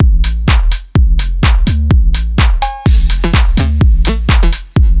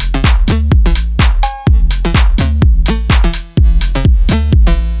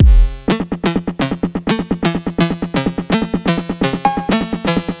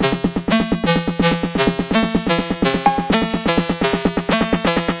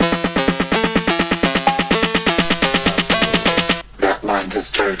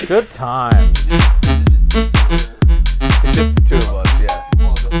times. It's just the two of us, yeah.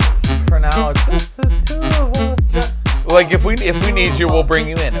 For now, it's just the two of us. Like if we need you, we'll bring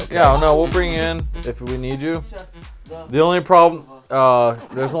you in. Okay. Yeah, no, we'll bring you in if we need you. The only problem,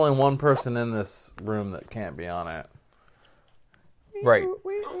 there's only one person in this room that can't be on it. Right.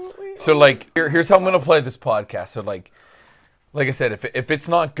 So like, here's how I'm gonna play this podcast. So like I said, if it's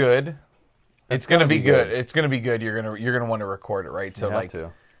not good, it's gonna be good. It's gonna be good. You're gonna want to record it, right? So You have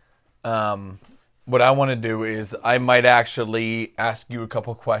to. what I want to do is I might actually ask you a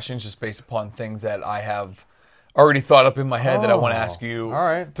couple questions just based upon things that I have already thought up in my head that I want to ask you all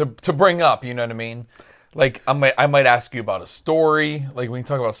right. to bring up, you know what I mean? Like I might ask you about a story, like we can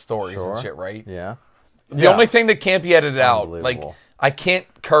talk about stories and shit, right? Yeah. The only thing that can't be edited out, like Unbelievable. I can't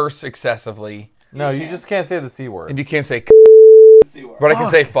curse excessively, No, you just can't say the C word. and you can't say but I can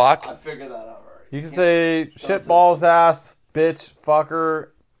say fuck. I figured that out already. You can say shit balls ass, bitch, fucker,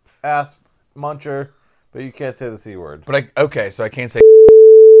 ass muncher, but you can't say the C word. But so I can't say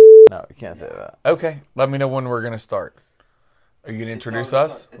No, you can't say that. okay. Let me know when we're gonna start. Are you gonna introduce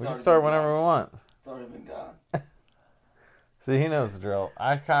us? We can start whenever we want. It's already been gone. See, he knows the drill.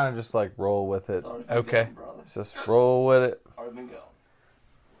 I kind of just like roll with it. It's already been Okay. gone, brother. Just roll with it. Already been gone.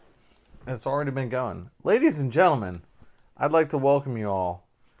 It's already been going. Ladies and gentlemen, I'd like to welcome you all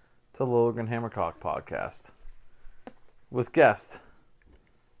to the Logan Hammercock podcast with guest,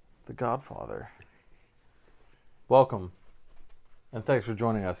 the Godfather. Welcome, and thanks for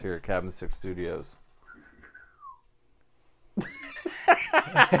joining us here at Cabin 6 Studios.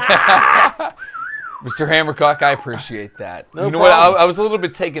 Mr. Hammercock, I appreciate that. No you know what? problem. I was a little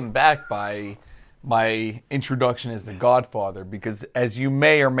bit taken back by my introduction as the Godfather because, as you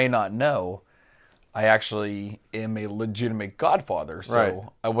may or may not know, I actually am a legitimate Godfather. So Right.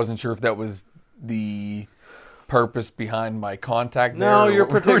 I wasn't sure if that was the purpose behind my contact there. No, or your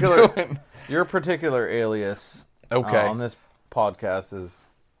what we were particular doing. your particular alias Okay. on this podcast is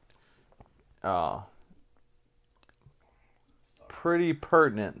pretty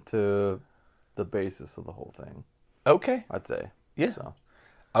pertinent to the basis of the whole thing, Okay. I'd say. Yeah. So.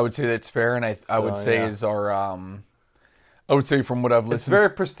 I would say that's fair, and I would say yeah. is our I would say from what I've It's listened. very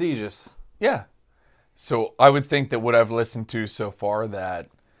prestigious. Yeah. So I would think that what I've listened to so far, that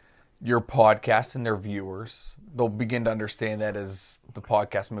your podcast and their viewers, they'll begin to understand that as the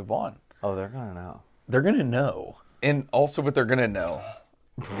podcast move on. Oh, they're gonna know. They're going to know. And also what they're going to know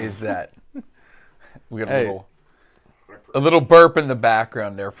is that we got a little burp in the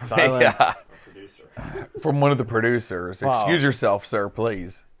background there from, Silence. from one of the producers. Wow. Excuse yourself, sir,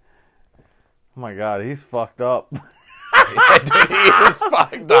 please. Oh my God, he's fucked up. Yeah, dude, he is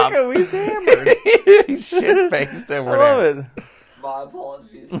fucked up. He's hammered. He's shit-faced over I there. love it. My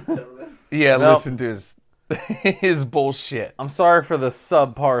apologies, gentlemen. Yeah, Nope. listen to his bullshit. I'm sorry for the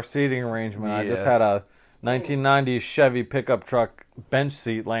subpar seating arrangement. I just Yeah. had a 1990s Chevy pickup truck bench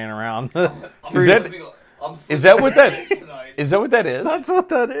seat laying around. Is that what that is? That what that is? That's what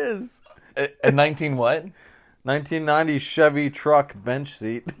that is. A 19 what? 1990s Chevy truck bench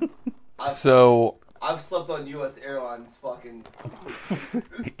seat. So I've slept on U.S. Airlines fucking...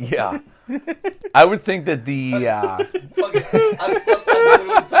 yeah, I would think that the I've slept on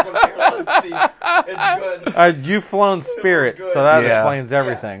literally some airline seats. It's good. You've flown Spirit, Good. so that Yeah. explains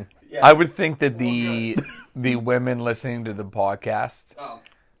everything. Yeah. I would think that the women listening to the podcast Oh,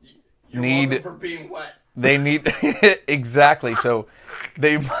 you're need- welcome for being wet. they need exactly, so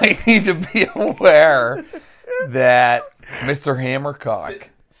they might need to be aware that Mr. Hammercock,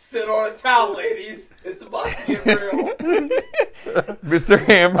 Sit on a towel, ladies. It's about to get real. Mr.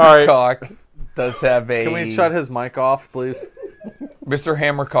 Hammercock does have a. Can we shut his mic off, please? Mr.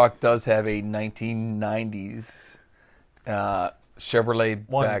 Hammercock does have a 1990s Chevrolet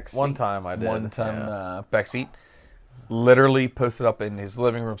back seat. One time I did. One time yeah. back seat. Literally posted up in his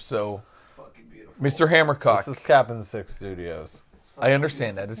living room. So, Fucking beautiful. Mr. Hammercock, This is Cabin 6 Studios. I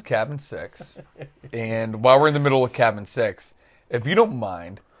understand that. It's Cabin 6. And while we're in the middle of Cabin 6, if you don't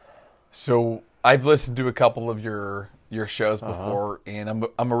mind, so I've listened to a couple of your shows before, and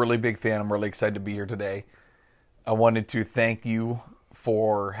I'm a really big fan. I'm really excited to be here today. I wanted to thank you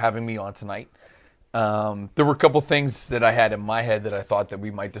for having me on tonight. There were a couple things that I had in my head that I thought that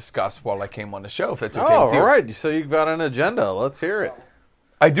we might discuss while I came on the show, if that's okay Oh, with you. all right. So you've got an agenda. Let's hear it.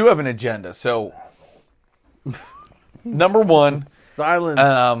 I do have an agenda. So, number one, Silence.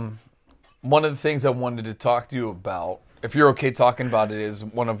 one of the things I wanted to talk to you about, if you're okay talking about it, is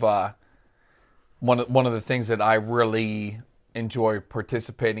one of the things that I really enjoy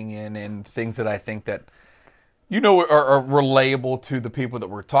participating in, and things that I think that are relatable to the people that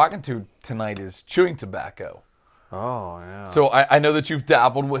we're talking to tonight, is chewing tobacco. Oh, yeah. So I know that you've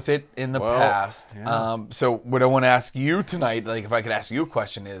dabbled with it in the Well, past. yeah. So what I want to ask you tonight, like if I could ask you a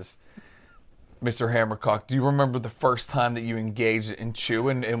question is, Mr. Hammercock, do you remember the first time that you engaged in chew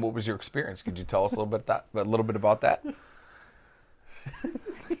and what was your experience? Could you tell us a little bit about that?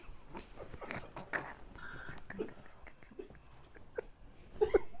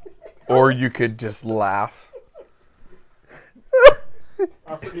 Or you could just laugh.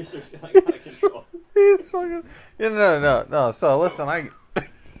 Our producer's getting out of control. He's fucking... Yeah, no. So, listen,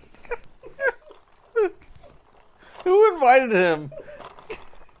 Who invited him?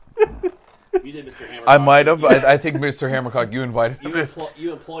 You did, Mr. Hammer. I might have. I think Mr. Hammercock, you invited him.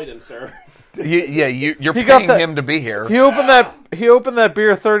 You employed him, sir. You're He got paying the- him to be here. He opened that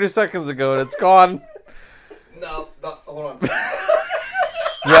beer 30 seconds ago, and it's gone. No, hold on.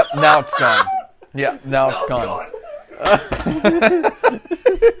 Yep, now it's gone. Yep, now it's gone.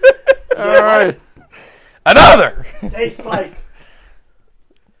 All right. Another! Tastes like.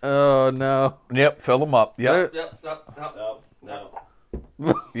 Oh, no. Yep, fill them up. Yep. No.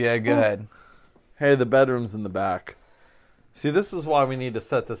 Yeah, go ahead. Hey, the bedroom's in the back. See, this is why we need to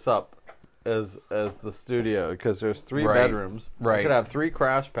set this up as the studio, because there's 3 Right. bedrooms. Right. I could have 3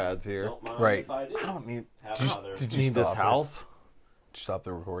 crash pads here. Don't mind Right. if I do. I don't need... Have Did you- another. did Need this stop it? house? Stop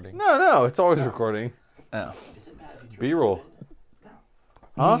the recording. No, it's always recording. Oh. Is it bad if you drink B-roll. it?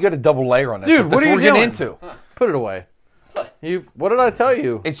 Huh? You got a double layer on it. Dude, what are you we're getting doing? into? Put it away. What? What did I tell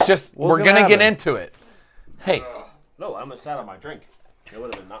you? It's just, What's we're gonna going to get happen? into it. Hey, No, I'm gonna sat on my drink. It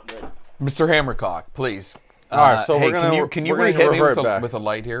would have been not good. Mr. Hammercock, please. All right, so hey, we're gonna can you we're gonna hit me revert with back. with a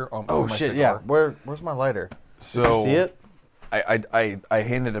light here? Oh for my shit! cigar? Yeah. Where's my lighter? So Did you see it? I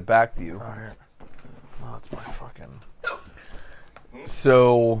handed it back to you. Oh, here. Oh, it's my fucking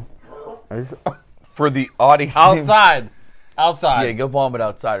So for the audience, outside. Yeah, go vomit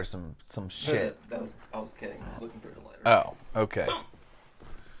outside or some shit. I was kidding. I was looking for the lighter. Oh, okay.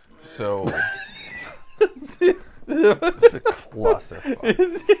 So it's a clusterfuck.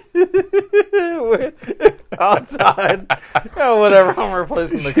 Outside. Oh, whatever. I'm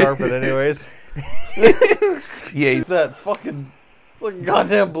replacing the carpet anyways. Yeah, It's that fucking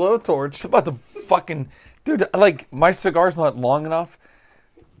goddamn blowtorch. it's about to fucking dude. Like my cigar's not long enough.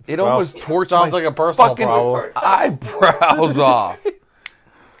 It almost torched sounds my like a personal fucking problem. eyebrows off.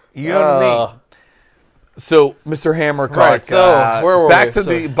 You know what I mean? So, Mr. Hammercock, Right, so where were back we? to So-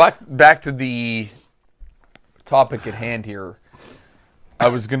 the back to the topic at hand here. I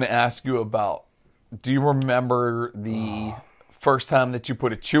was going to ask you about. Do you remember the first time that you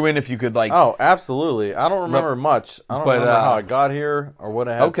put a chew in? If you could, like, Oh, absolutely. I don't remember much. I don't but, remember how I got here or what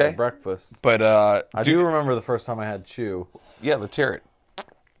I had okay. for breakfast. but I do remember the first time I had chew. yeah, let's hear it.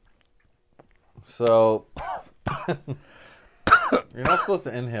 So you're not supposed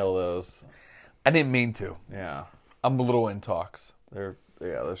to inhale those. I didn't mean to. Yeah, I'm a little in talks. they're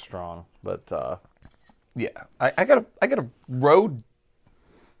strong, but Yeah, I got a road.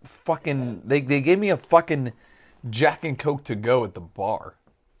 Fucking, they gave me a fucking Jack and Coke to go at the bar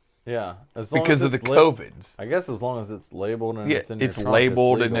yeah, as long because as of the it's COVIDs. I guess as long as it's labeled and Yeah, it's in your it's trunk,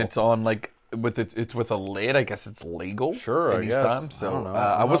 labeled and legal. it's on like it's with a lid. I guess it's legal. Sure, in I these guess. times. I So don't know.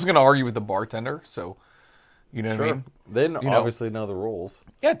 I wasn't gonna argue with the bartender. So you know what I Sure. mean? They know. obviously know the rules.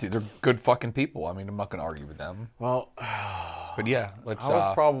 Yeah, dude, they're good fucking people. I mean, I'm not gonna argue with them. Well, But yeah, let's. I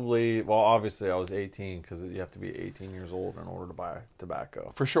was probably obviously I was 18 because you have to be 18 years old in order to buy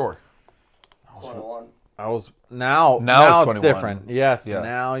tobacco. for sure. 21. I was now Now it's it's 21. different. Yes, Yeah.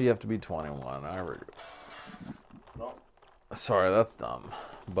 now you have to be 21. No. Sorry, that's dumb.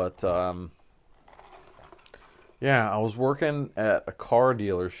 But yeah, I was working at a car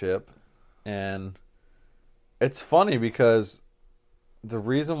dealership, and it's funny because the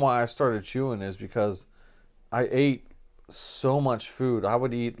reason why I started chewing is because I ate so much food. I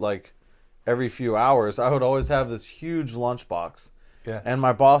would eat like every few hours. I would always have this huge lunchbox. Yeah. And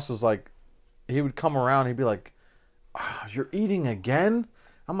my boss was like, he would come around, he'd be like, "You're eating again?"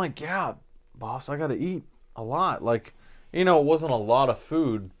 I'm like, "Yeah, boss, I got to eat a lot." Like, it wasn't a lot of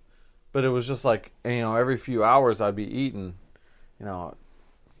food, but it was just like, every few hours I'd be eating,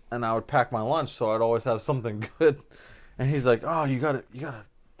 and I would pack my lunch, so I'd always have something good. And he's like, "Oh, you got to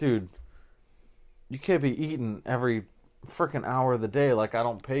dude, you can't be eating every freaking hour of the day. Like, I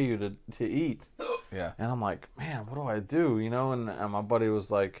don't pay you to eat." Yeah. And I'm like, "Man, what do I do?" And my buddy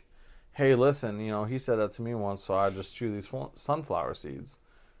was like, "Hey, listen, he said that to me once, so I just chew these sunflower seeds."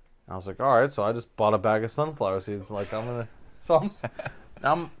 And I was like, "All right," so I just bought a bag of sunflower seeds. Like, I was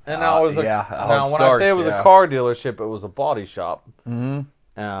now yeah, how it when I say it starts, was yeah. a car dealership, it was a body shop. Mm-hmm.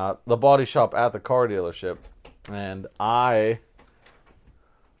 The body shop at the car dealership, and I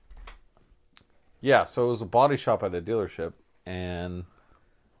Yeah, so it was a body shop at a dealership, and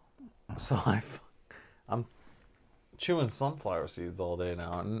so I'm chewing sunflower seeds all day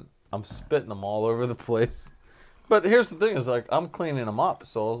now, and I'm spitting them all over the place. But here's the thing: is like I'm cleaning them up,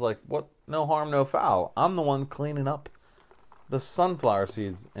 so I was like, "What? No harm, no foul." I'm the one cleaning up the sunflower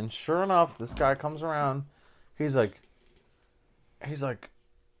seeds, and sure enough, this guy comes around. He's like,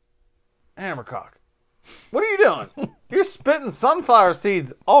 Hammercock, what are you doing? You're spitting sunflower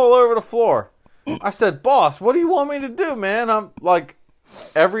seeds all over the floor. I said, boss, what do you want me to do, man? I'm like,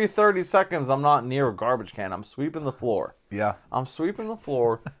 every 30 seconds, I'm not near a garbage can. I'm sweeping the floor. Yeah. I'm sweeping the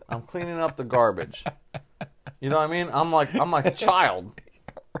floor. I'm cleaning up the garbage. You know what I mean? I'm like a child.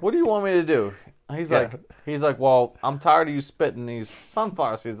 What do you want me to do? He's like, well, I'm tired of you spitting these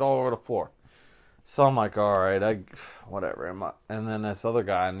sunflower seeds all over the floor. So I'm like, all right, whatever. And then this other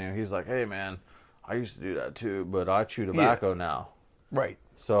guy I knew, he's like, hey, man, I used to do that too, but I chew tobacco now. Right.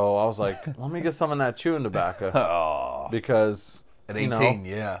 So I was like, let me get some of that chewing tobacco. Oh. Because, At 18,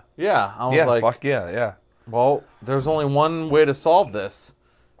 yeah. Yeah. I was like, fuck yeah. well, there's only one way to solve this,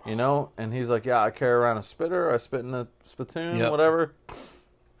 And he's like, yeah, I carry around a spitter. I spit in a spittoon, whatever.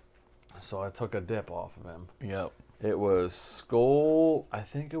 So I took a dip off of him. Yep. It was Skull. I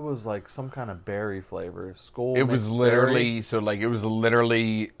think it was like some kind of berry flavor. Skull. It was mixed literally berry.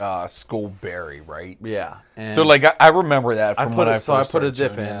 Skullberry, right? Yeah. And So I remember that from when I first I put a started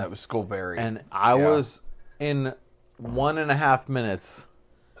dip chewing. in. Yeah, it was Skullberry. And I was in 1.5 minutes.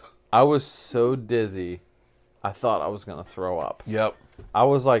 I was so dizzy, I thought I was gonna throw up. Yep. I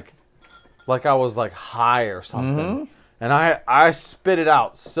was like I was like high or something, and I spit it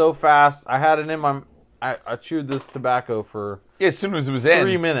out so fast. I had it in my. I chewed this tobacco for as soon as it was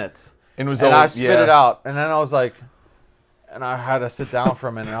 3 minutes. And I spit it out, and then I was like, and I had to sit down for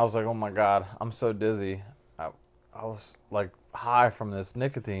a minute. And I was like, oh my god, I'm so dizzy. I was like high from this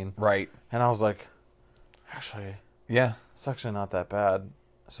nicotine, Right. and I was like, actually, Yeah. it's actually not that bad.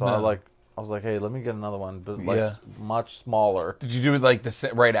 So No. I was like, hey, let me get another one, but Yeah. much smaller. Did you do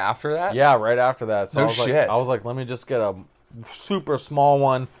it right after that? Yeah, right after that. So No I was shit. I was like, let me just get a super small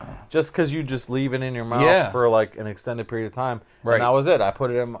one, just because you just leave it in your mouth for like an extended period of time. Right. And that was it. I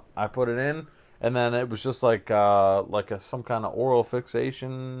put it in, and then it was just like some kind of oral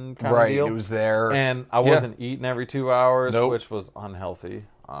fixation kind of deal. It was there. And I wasn't eating every 2 hours, Nope. which was unhealthy,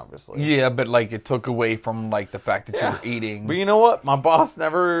 obviously. Yeah, but it took away from the fact that you were eating But you know what? My boss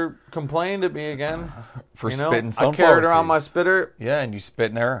never complained at me again. for spitting I sunflower carried around my seeds. spitter. Yeah, and you spit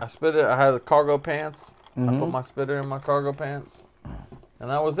in there. I spit it. I had cargo pants. I put my spitter in my cargo pants, and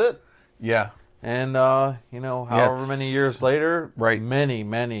that was it. Yeah. And however many years later, Right. many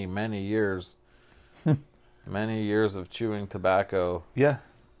years, many years of chewing tobacco. Yeah.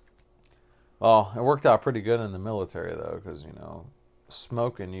 Well, it worked out pretty good in the military though, because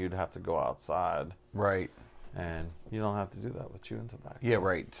smoking you'd have to go outside, Right. and you don't have to do that with chewing tobacco. Yeah,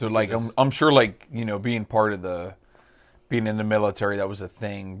 right. So just- I'm sure being in the military, that was a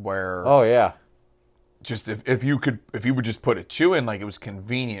thing where Oh yeah. just if you would just put a chew in, it was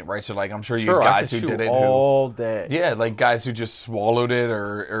convenient, right? So I'm sure you Sure, had I guys could who chew did it all day. guys who just swallowed it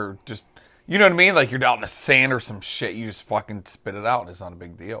or just you know what I mean? You're out in the sand or some shit, you just fucking spit it out. It's not a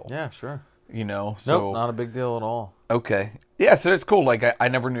big deal. Yeah, sure. So Nope, not a big deal at all. okay. Yeah, so it's cool. I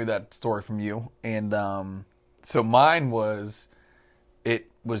never knew that story from you. And so mine was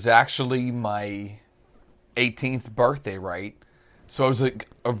actually my 18th birthday, right? So I was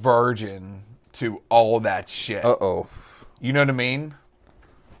a virgin to all that shit. Uh-oh. You know what I mean?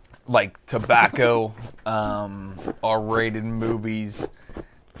 Tobacco, R-rated movies,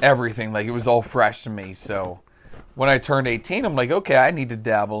 everything. It was all fresh to me. So when I turned 18, I'm like, okay, I need to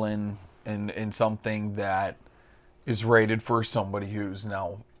dabble in something that is rated for somebody who's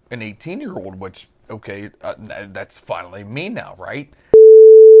now an 18-year-old, which, okay, that's finally me now, right?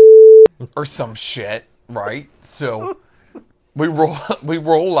 Or some shit, right? So we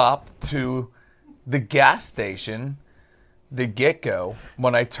roll up to the gas station, the Get-Go,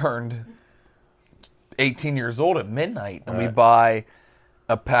 when I turned 18 years old at midnight, and we buy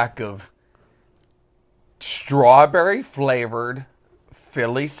a pack of strawberry-flavored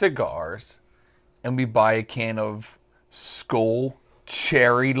Philly cigars, and we buy a can of Skull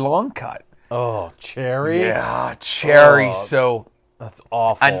Cherry Long Cut. Oh, cherry? Yeah, cherry. Oh. So That's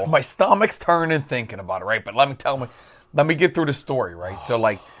awful. my stomach's turning thinking about it, right? But let me get through the story, right? So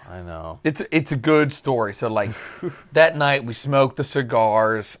I know. it's a good story. So that night we smoked the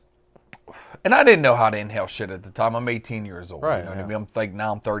cigars, and I didn't know how to inhale shit at the time. I'm 18 years old. Right, You know what yeah. I mean?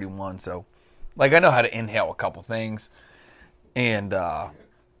 Now I'm 31, so I know how to inhale a couple things. And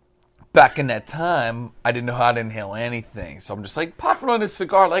back in that time, I didn't know how to inhale anything. So I'm just puffing on this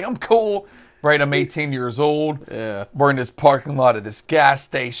cigar, I'm cool. right? I'm 18 years old. Yeah. We're in this parking lot of this gas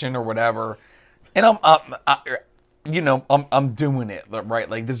station or whatever, and I'm doing it, right?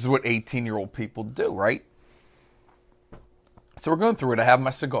 Like, this is what 18-year-old people do, right? So we're going through it. I have my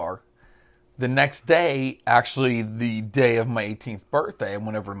cigar. The next day, actually the day of my 18th birthday, I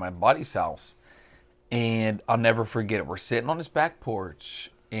went over to my buddy's house, and I'll never forget it. We're sitting on his back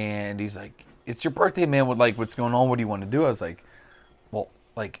porch, and he's like, "It's your birthday, man. What's going on? What do you want to do?" I was like, "Well,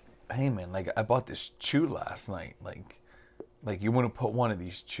 like, hey, man, like, I bought this chew last night. Like, you want to put one of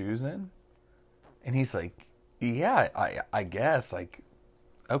these chews in?" And he's like, "Yeah, I guess. Like,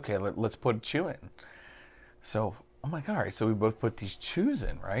 okay, let's put a chew in." So I'm like, all right. So we both put these chews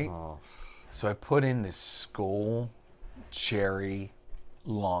in, right? Oh. So I put in this Skull Cherry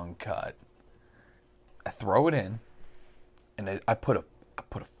Long Cut. I throw it in, and I put a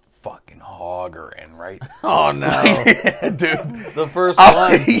fucking hogger in, right? Oh no, dude! The first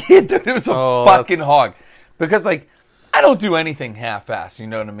one. Yeah, dude, it was a fucking hog. Because, like, I don't do anything half-assed, you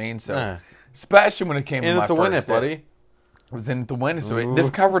know what I mean? So, especially when it came to my first win it, day. buddy. It was in it to win it. So this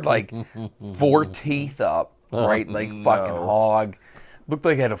covered like 4 teeth up, right? Like, fucking hog. Looked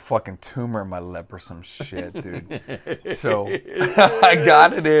like I had a fucking tumor in my lip or some shit, dude. So I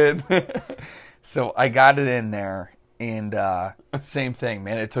got it in. So I got it in there, and same thing,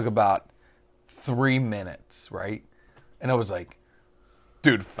 man. It took about 3 minutes, right? And I was like,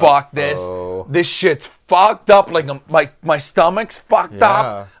 dude, fuck this. This shit's fucked up. Like, my stomach's fucked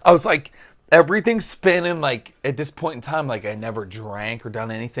up. I was like, everything's spinning. Like, at this point in time, like, I never drank or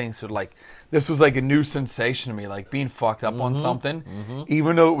done anything. So, like, this was like a new sensation to me, like being fucked up on something.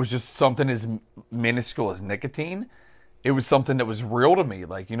 Even though it was just something as minuscule as nicotine, it was something that was real to me.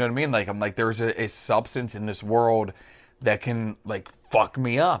 Like, you know what I mean? Like, I'm like, there's a substance in this world that can, like, fuck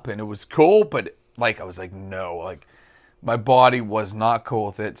me up. And it was cool, but, like, I was like, no. Like, my body was not cool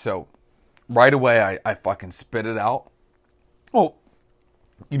with it. So, right away, I fucking spit it out. Well,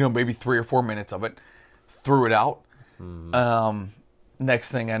 you know, maybe 3 or 4 minutes of it. Threw it out.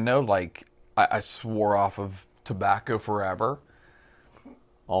 Next thing I know, like, I swore off of tobacco forever.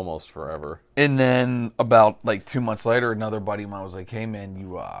 Almost forever. And then about like 2 months later, another buddy of mine was like, "Hey man, you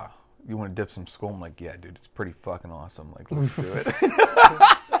want to dip some Skull?" I'm like, "Yeah, dude, it's pretty fucking awesome. Like, let's do it."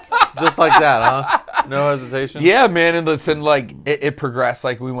 Just like that, huh? No hesitation? Yeah, man. And listen, like, it progressed.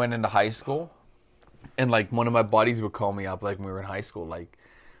 Like, we went into high school, and like one of my buddies would call me up like when we were in high school, like,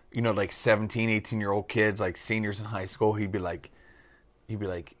 you know, like 17, 18-year-old kids, like seniors in high school. He'd be like,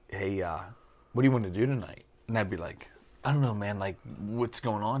 "Hey, what do you want to do tonight?" And I'd be like, "I don't know, man. Like, what's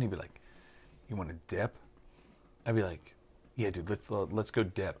going on?" He'd be like, "You want to dip?" I'd be like, "Yeah, dude. Let's go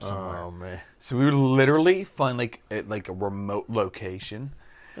dip somewhere." Oh man! So we would literally find like a remote location,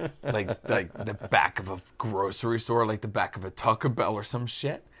 like the back of a grocery store, like the back of a Taco Bell or some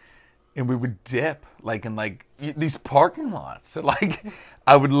shit, and we would dip like in like these parking lots. So like,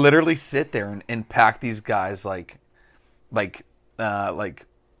 I would literally sit there and pack these guys like a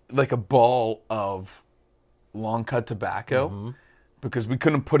ball of long cut tobacco because we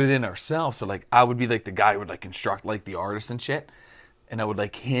couldn't put it in ourselves. So like, I would be like the guy who would like instruct like the artist and shit, and I would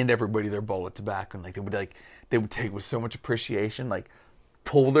like hand everybody their bowl of tobacco, and like they would take with so much appreciation, like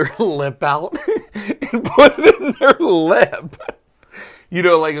pull their lip out and put it in their lip. You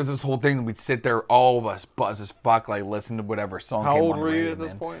know, like, it was this whole thing that we'd sit there, all of us, buzz as fuck, like, listen to whatever song How came old on the were you radio, at this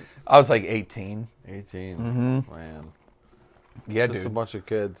man. point? I was like 18. 18. Man. Yeah, Just dude. a bunch of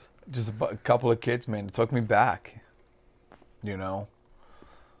kids. Just a couple of kids, man. It took me back. You know?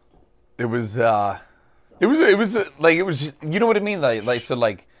 It was, you know what I mean? Like, so,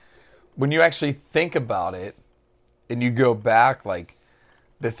 like, when you actually think about it, and you go back, like,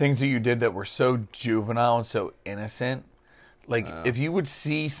 the things that you did that were so juvenile and so innocent, like, if you would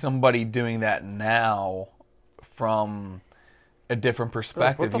see somebody doing that now from a different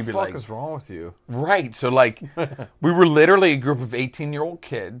perspective, you'd be like, what the fuck is wrong with you? Right. So, like, we were literally a group of 18-year-old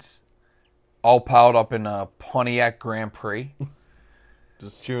kids all piled up in a Pontiac Grand Prix.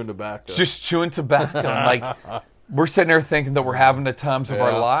 Just chewing tobacco. Just chewing tobacco. And, like, we're sitting there thinking that we're having the times of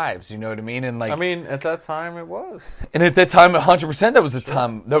our lives. You know what I mean? And, like, I mean, at that time, it was. And at that time, 100%, that was a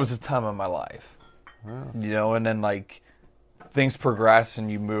time. That was a time of my life. Wow. You know, and then, like, things progress and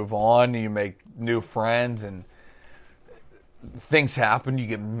you move on and you make new friends and things happen. You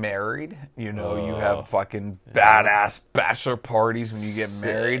get married. You know, you have fucking badass bachelor parties when you get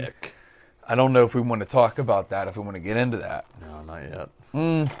married. I don't know if we want to talk about that, if we want to get into that. No, not yet.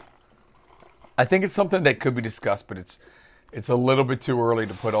 I think it's something that could be discussed, but it's a little bit too early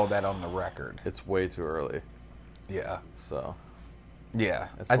to put all that on the record. It's way too early. Yeah. So. Yeah.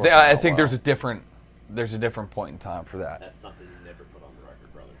 It's I working think out there's well. a different point in time for that. That's something you never put on the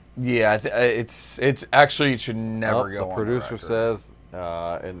record, brother. Yeah, it's actually, it should never go on The producer the record. says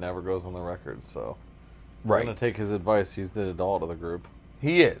it never goes on the record, so we're Right. going to take his advice. He's the adult of the group,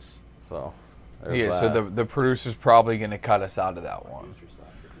 He is. so Yeah, there's so that. the producer's probably going to cut us out of that one.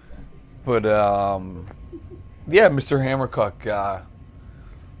 But, yeah, Mr. Hammercock,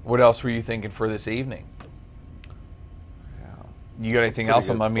 what else were you thinking for this evening? You got anything Pretty else?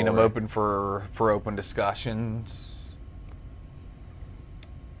 good I'm story. open for open discussions.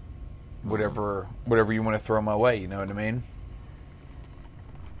 Whatever you want to throw my way, you know what I mean?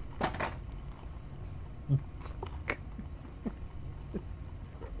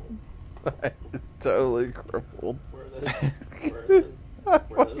 Totally crippled.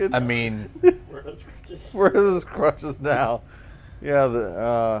 I mean, Where are his crutches now? Yeah,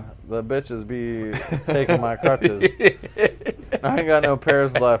 the bitches be taking my crutches. I ain't got no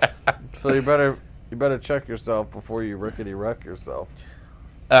pairs left, so you better check yourself before you rickety wreck yourself.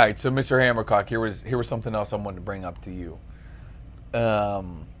 All right, so Mr. Hammercock, here was something else I wanted to bring up to you.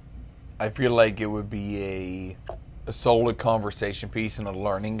 I feel like it would be a solid conversation piece and a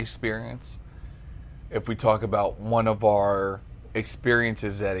learning experience if we talk about one of our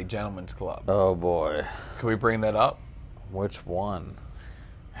experiences at a gentleman's club. Oh boy, Can we bring that up? which one?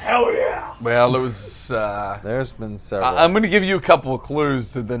 Hell yeah! Well, it was. There's been several. I'm going to give you a couple of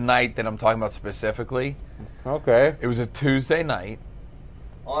clues to the night that I'm talking about specifically. Okay. It was a Tuesday night.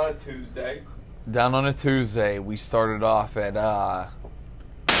 On a Tuesday. Down on a Tuesday, we started off at.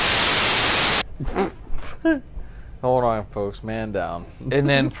 Hold on, folks. Man down. And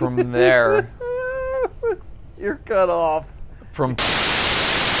then from there, You're cut off. from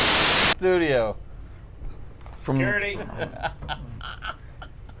Studio. Security.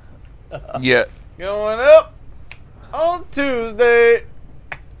 yeah, Going up on Tuesday.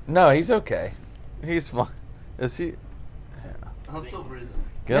 no, he's okay. He's fine. Is he? I'm still breathing.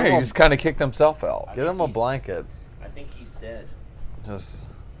 Get Yeah, him he a, just kind of kicked himself out. get him a blanket. I think he's dead. Just.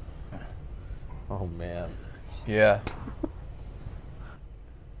 Oh man. Yeah.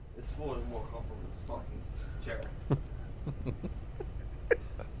 This floor is more comfortable than this fucking chair.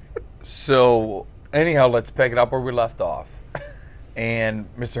 So anyhow, let's pick it up where we left off. And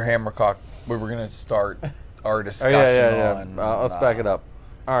Mr. Hammercock, we were going to start our Oh discussion yeah. on. Let's back it up.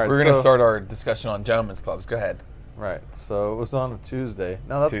 All right. We're going to so- start our discussion on gentlemen's clubs. Go ahead. Right. So it was on a Tuesday.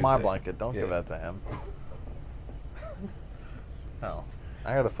 No, that's my Tuesday. blanket. Don't give Yeah. that to him. No.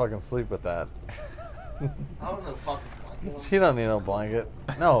 I gotta fucking sleep with that. I don't know fucking blanket. He don't need no blanket.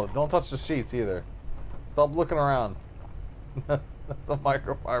 No, don't touch the sheets either. Stop looking around. That's a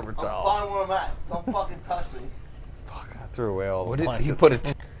microfiber I'm towel. fine where I'm at. Don't fucking touch me. Fuck, I threw away all the What did blankets. he put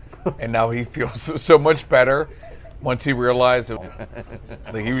it? And now he feels so much better once he realized it.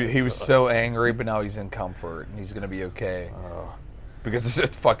 Like he was so angry, but now he's in comfort and he's going to be okay. Because it's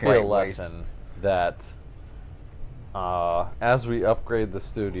just fucking Great waste. lesson that as we upgrade the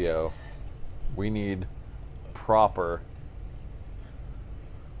studio, we need proper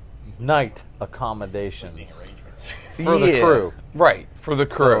night accommodations for the Yeah. crew. Right, for the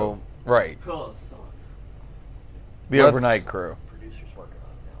crew. So- right. Pillows sucks. The Let's- overnight crew. Producer's working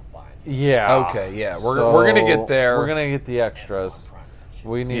on it now. Buying some Yeah. Okay, yeah. We're gonna get there. We're gonna get the extras.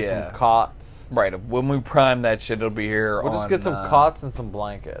 We need Yeah. some cots. Right, when we prime that shit, it'll be here We'll just on, get some cots and some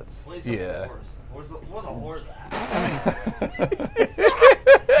blankets. Where's some Yeah. whores? Where's a whores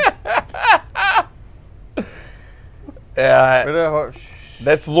at?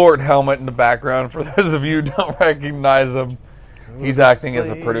 That's Lord Helmet in the background. For those of you who don't recognize him, he's acting as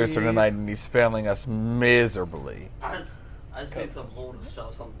a producer sleep. tonight, and he's failing us miserably. I see some holes to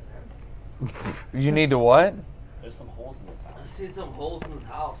shove something in. You need to what? There's some holes in this I house. see some holes in this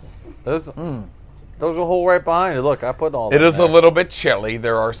house. There's a hole right behind it. Look, I put all. It that is a there. little bit chilly.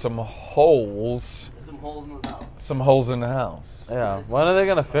 There are some holes. There's some holes in this house. Some holes in the house. Yeah. When are they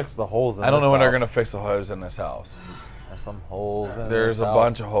gonna fix the holes in I don't this know when they're house? gonna fix the hose in this house. There's some holes in There's this a house.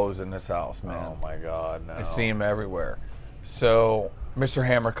 bunch of holes in this house, man. Oh my god, no. I see them everywhere. So, Mr.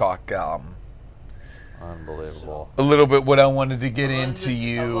 Hammercock, Unbelievable. a little bit what I wanted to get I'm running into this- I'm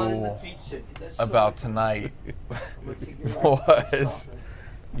you running the feet shit. Get that shit about away. tonight I'm gonna kick your ass.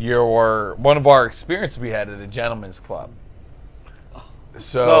 was one of our experiences we had at a gentleman's club.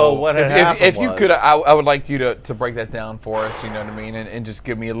 So what had happened if you was- could, I would like you to break that down for us. You know what I mean, and just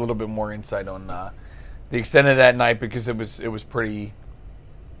give me a little bit more insight on the extent of that night, because it was pretty.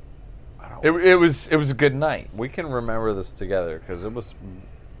 It was a good night. We can remember this together because it was.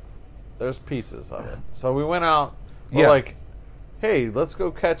 There's pieces of it. So we went out. We're Yeah. like, hey, let's go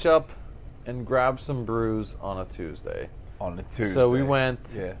catch up and grab some brews on a Tuesday. On a Tuesday. So we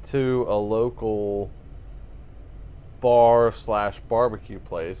went Yeah. to a local bar / barbecue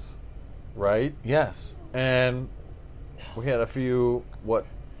place, right? Yes. And we had a few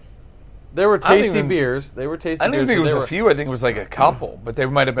they were I don't tasty even- beers. They were tasty I don't beers. even think it but was they a were, few. I think it was like a couple, but they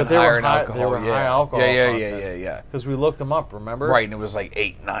might have been But they were higher in high- alcohol. they were yeah. high alcohol Yeah. content. Because we looked them up, remember? Right, and it was like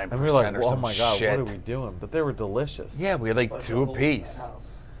 8-9% And we were like, or oh some my God, shit. what are we doing? But they were delicious. Yeah, we had like Bunch 2 of holes in apiece. the house.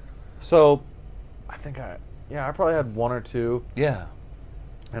 So, I think I probably had 1 or 2. Yeah.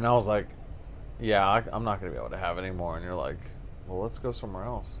 And I was like, yeah, I'm not going to be able to have any more. And you're like, well, let's go somewhere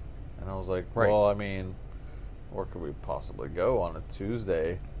else. And I was like, Right. well, I mean, where could we possibly go on a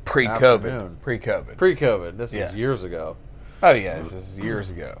Tuesday? Pre-COVID. afternoon? Pre-COVID. Pre-COVID. This Yeah. is years ago. Oh yeah, this is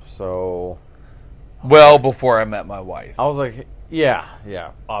years ago. So Well before I met my wife. I was like, yeah,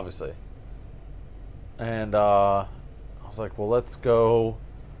 obviously. And I was like, well, let's go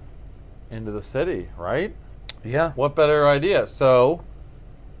into the city, right? Yeah. What better idea? So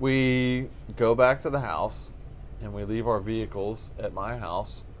we go back to the house and we leave our vehicles at my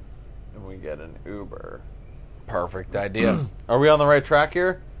house and we get an Uber. Perfect idea. Are we on the right track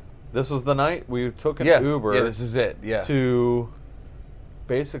here? This was the night we took an Yeah. Uber Yeah, this is it. Yeah. to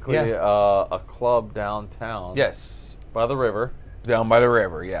basically Yeah. a club downtown. Yes. By the river. Down by the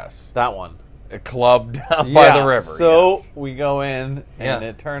river, yes. That one. A club down by the river. So yes. we go in, and Yeah.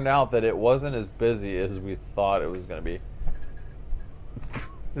 it turned out that it wasn't as busy as we thought it was going to be.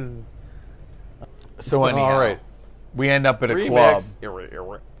 So anyhow, All right. we end up at a club.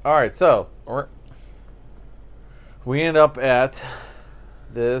 Remix. All right, so Or we end up at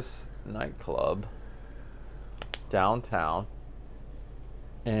this nightclub downtown,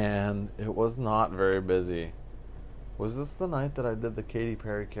 and it was not very busy. Was this the night that I did the Katy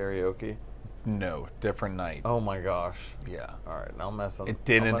Perry karaoke? no, different night. Oh my gosh! Yeah. All right, now I'm messing. It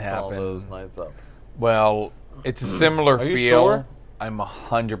didn't I'm messing all happen. those nights up. Well, it's a similar Are you feel. sure? I'm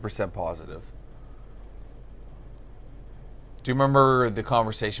 100% positive. Do you remember the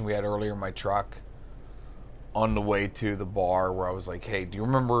conversation we had earlier in my truck on the way to the bar where I was like, "Hey, do you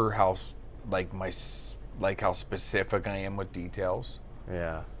remember how how specific I am with details?"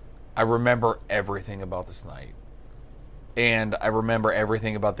 Yeah. I remember everything about this night. And I remember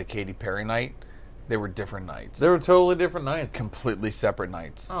everything about the Katy Perry night. They were different nights. They were totally different nights. completely separate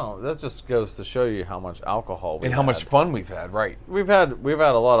nights. Oh, that just goes to show you how much alcohol we And how had. much fun we've had, right? we've had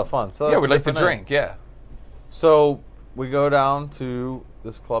a lot of fun. So Yeah, that's we a like to different night. drink, yeah. So we go down to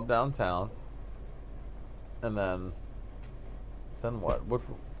this club downtown, and then what? What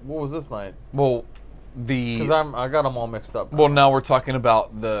was this night? Well, Because I got them all mixed up. well, now we're talking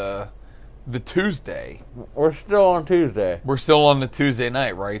about the Tuesday. We're still on Tuesday. We're still on the Tuesday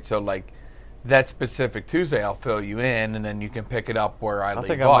night, right? So like that specific Tuesday, I'll fill you in, and then you can pick it up where I I leave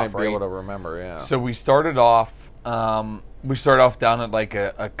think I off, might right? be able to remember. Yeah. So we started off. We started off down at like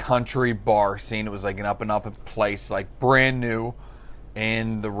a country bar scene. It was like an up and up place, like brand new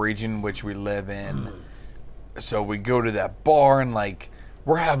in the region which we live in. So we go to that bar and like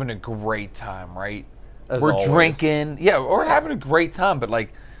we're having a great time, right? As we're always. drinking. Yeah, we're having a great time, but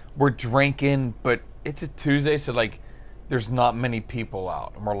like we're drinking, but it's a Tuesday, so like there's not many people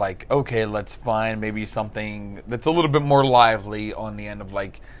out. And we're like, okay, let's find maybe something that's a little bit more lively on the end of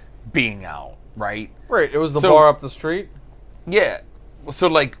like being out, right? Right. It was the So- bar up the street. Yeah. So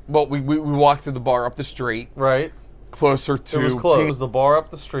like, well, we walked to the bar up the street, Right. closer to. It was closed. It was the bar up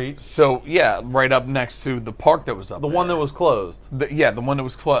the street. So yeah, right up next to the park that was up The there. one that was closed. the one that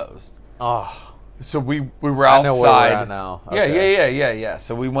was closed. Oh. So we were I outside. know where we're at now. Yeah, Okay. yeah.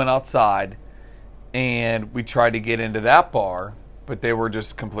 So we went outside, and we tried to get into that bar, but they were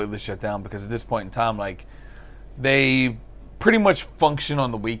just completely shut down because at this point in time, like, they pretty much function on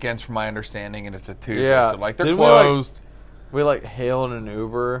the weekends, from my understanding, and it's a Tuesday, Yeah. so like they're Didn't we, like, closed. We like hailed an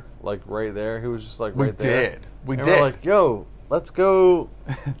Uber like right there. He was just like We right there. did. We and did. We're like, yo, let's go.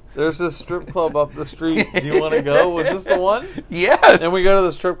 There's this strip club up the street. Do you want to go? Was this the one? Yes. And we go to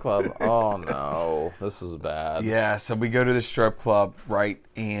the strip club. Oh no, this is bad. Yeah, so we go to the strip club, right?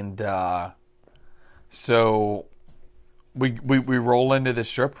 And so we roll into the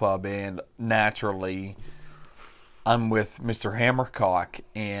strip club, and naturally, I'm with Mr. Hammercock,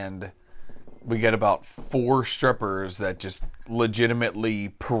 and we get about 4 strippers that just legitimately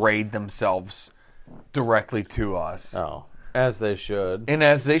parade themselves directly to us. Oh, as they should. And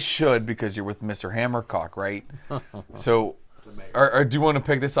as they should, because you're with Mr. Hammercock, right? So, or do you want to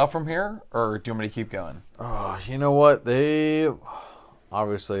pick this up from here, or do you want me to keep going? Oh, you know what? They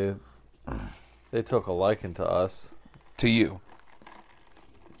obviously they took a liking to us. To you.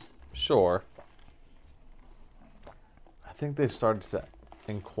 Sure. I think they started to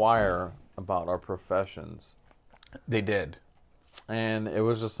inquire about our professions. They did. And it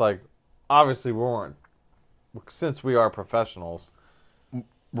was just like, obviously we weren't since we are professionals, we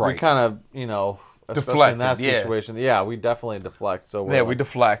Right. kind of, especially in that Deflected, yeah. situation, we definitely deflect. So we're Yeah, like, we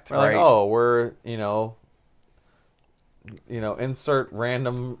deflect, we're right? like, oh, we're, insert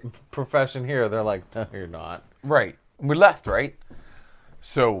random profession here. They're like, no, you're not. Right. We left, right?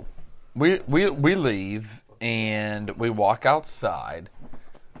 So we leave and we walk outside.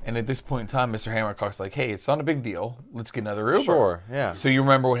 And at this point in time, Mr. Hammercock's like, hey, it's not a big deal. Let's get another Uber. Sure, yeah. So you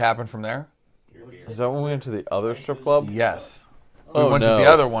remember what happened from there? Is that when we went to the other strip club? Yes. We Oh, went no. to the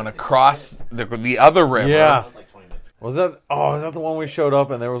other one across the other river. Yeah. It was like 20 minutes. Was that the one we showed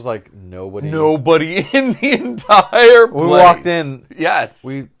up and there was like nobody? Nobody in the entire place. We walked in. Yes.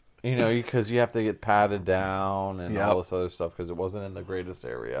 Because you have to get patted down and Yep. all this other stuff because it wasn't in the greatest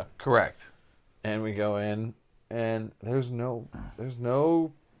area. Correct. And we go in and there's no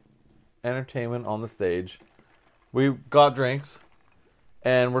entertainment on the stage. We got drinks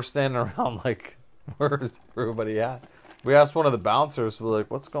and we're standing around like, where's everybody at? We asked one of the bouncers, we're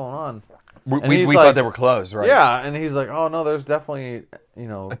like, what's going on? And We he's thought like- they were closed, right? Yeah, and he's like, oh no, there's definitely, A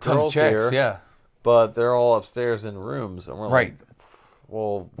ton of girls chicks, here, yeah. but they're all upstairs in rooms. And we're Right. like,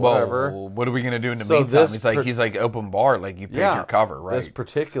 well, whatever. Well, what are we gonna do in the So meantime? this He's like open bar, like you paid your cover, right? This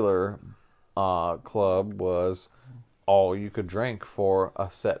particular club was all you could drink for a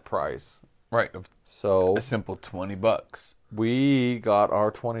set price. Right. So A simple $20 we got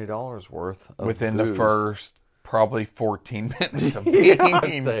our $20 worth of within the booze. first probably 14 minutes of Yeah,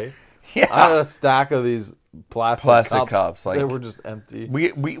 being. I'd say. Yeah. I had a stack of these plastic cups, like they were just empty.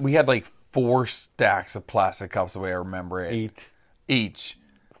 We had like 4 stacks of plastic cups the way I remember it. Each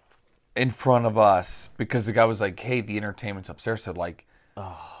in front of us because the guy was like, hey, the entertainment's upstairs, so like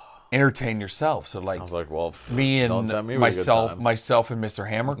entertain yourself. So like I was like, well, me and don't tell me we had a good time. myself and Mr.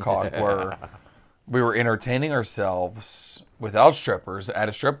 Hammercock we were entertaining ourselves without strippers at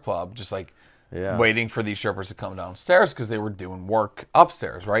a strip club, just like Yeah. waiting for these strippers to come downstairs because they were doing work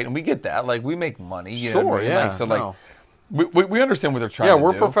upstairs, right? And we get that, like we make money, you know what I mean? yeah. Like, so no. like we understand what they're trying Yeah, to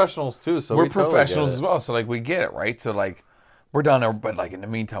we're do. professionals too, so We're we totally professionals get as it. well, so like we get it, right? So like we're down there, but like in the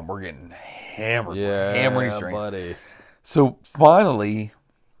meantime, we're getting hammered, Yeah, hammering strings. buddy. So finally,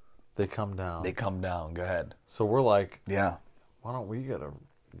 They come down. they come down. Go ahead. So we're like, Yeah, why don't we get a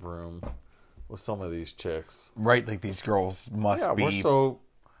room with some of these chicks? right. Like these girls must Yeah, be we're so.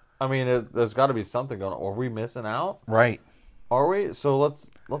 I mean, there's got to be something going on. Are we missing out? right. Are we? So let's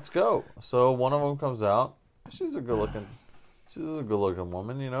go. So one of them comes out. She's a good looking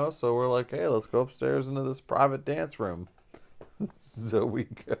woman, So we're like, hey, let's go upstairs into this private dance room. So we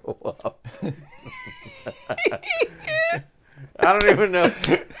go up. I don't even know.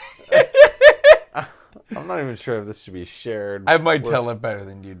 I'm not even sure if this should be shared. I might tell it better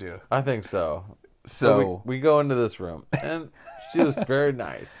than you do. I think so. So we go into this room, and she was very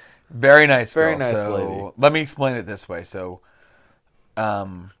nice. very nice, Very girl. nice So lady. let me explain it this way. So,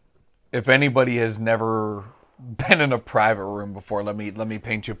 if anybody has never been in a private room before, let me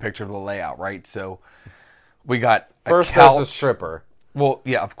paint you a picture of the layout. Right. So we got First, a couch. there's a stripper. Well,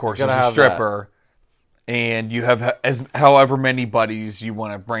 yeah, of course, Gotta there's a have stripper, and you have as however many buddies you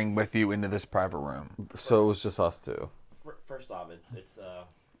want to bring with you into this private room. So it was just us two. First off, it's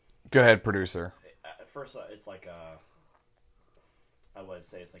Go ahead, producer. first it's like I would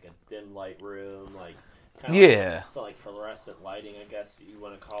say it's like a dim light room, like kind of Yeah. Like, so like fluorescent lighting, I guess you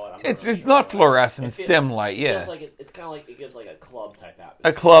want to call it. I'm It's really it's sure. not fluorescent. It's It dim light. It feels Yeah, like it's kind of like it gives like a club type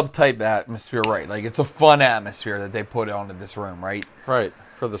atmosphere. a club type atmosphere, right? Like it's a fun atmosphere that they put onto this room, right? Right.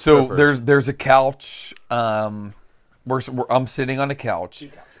 For the So strippers. there's a couch. I'm sitting on a couch,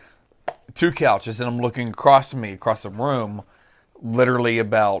 two couches, and I'm looking across from me, across the room, literally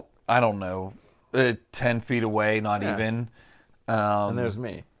about I don't know, 10 feet away, not Yeah. even. and there's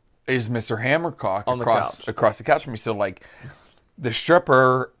me. Is Mr. Hammercock On the across couch. the couch from me. So like the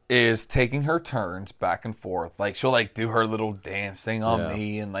stripper is taking her turns back and forth. Like she'll like do her little dance thing on Yeah.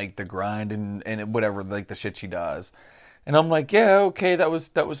 me and like the grind and whatever like the shit she does. And I'm like, yeah, okay, that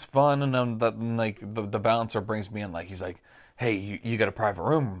was fun. And then like the bouncer brings me in, like he's like, hey, you got a private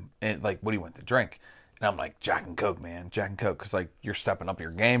room, and like, what do you want to drink? And I'm like, Jack and Coke, man, Jack and Coke, because like you're stepping up your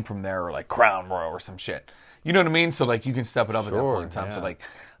game from there, or like Crown Royal or some shit. You know what I mean? So like you can step it up at that Sure, point in time. So yeah. like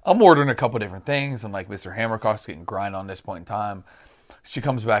I'm ordering a couple different things, and like Mr. Hammercock's getting grind on this point in time. She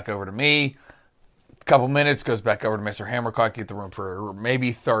comes back over to me. A couple minutes, goes back over to Mr. Hammercock, get the room for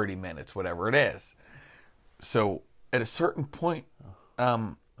maybe 30 minutes, whatever it is. So at a certain point,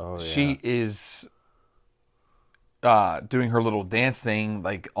 she is doing her little dance thing,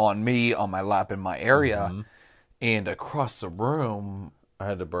 like on me, on my lap in my area, and across the room. I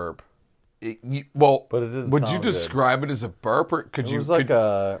had to burp. But it didn't would you sound good. describe it as a burp, or could It you? was like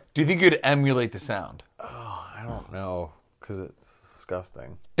do you think you'd emulate the sound? I I don't know, because it's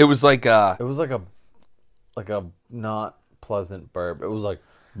disgusting. It was like It was like a not pleasant burp. It was like.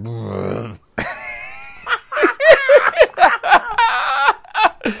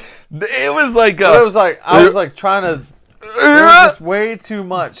 it was like I was like ttrying to. It was just way too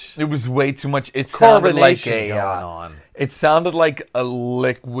much. It was way too much. It sounded like Carbonation going on. It sounded like a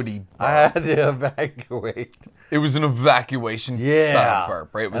liquidy burp. I had to evacuate. It was an evacuation style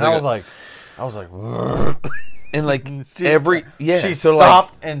burp, right? It was and like I was like, and like she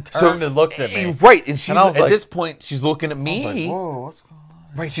stopped and turned and looked at me. Right, and she's I was at like- this point she's looking at me. I was like, whoa, what's going on?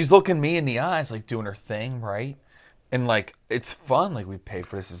 Right, she's looking me in the eyes, like doing her thing, right? And like it's fun, like we paid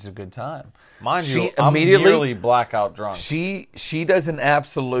for this, it's a good time. Mind She you, I'm immediately- nearly blackout drunk. She does an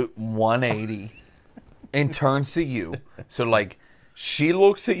absolute 180 and turns to you. So like she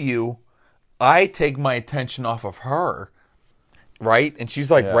looks at you, I take my attention off of her, right? And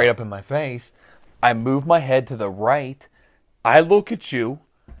she's like right up in my face. I move my head to the right. I look at you.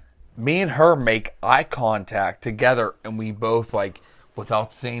 Me and her make eye contact together, and we both, like,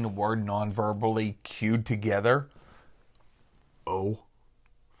 without saying a word, non-verbally cued together. Oh,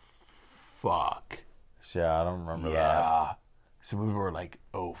 fuck. Yeah, I don't remember that. Yeah. So we were like,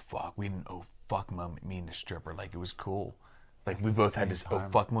 oh, fuck. We didn't, oh, fuck, moment, me and the stripper. Like, it was cool. Like, we both had this, oh,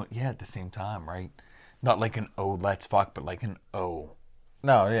 fuck moment. Yeah, at the same time, right? Not like an, oh, let's fuck, but like an, oh,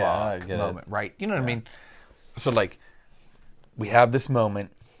 No, yeah, I fuck get moment, it. right? You know what I mean? So, like, we have this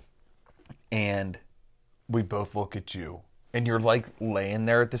moment, and we both look at you, and you're, like, laying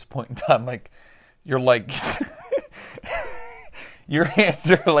there at this point in time, like, you're, like, your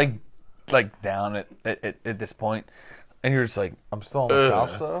hands are, like down at this point, and you're just like, I'm still on the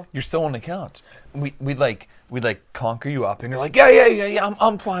couch, though? you're still on the couch. We conquer you up, and you're like, yeah,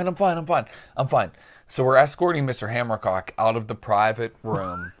 I'm fine. So we're escorting Mr. Hammercock out of the private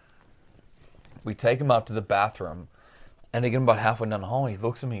room. We take him out to the bathroom, and again, about halfway down the hall, he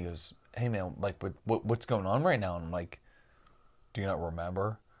looks at me and goes, hey, man, like, what's going on right now? And I'm like, do you not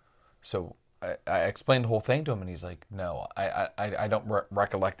remember? So I explained the whole thing to him, and he's like, no, I don't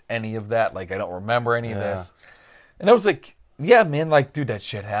recollect any of that. Like, I don't remember any of this. And I was like, yeah, man, like, dude, that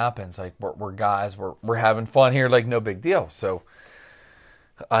shit happens. Like, we're guys, we're having fun here, like, no big deal. So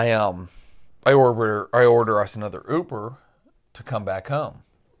I order us another Uber to come back home,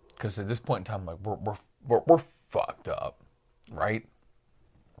 because at this point in time, like, we're fucked up, right?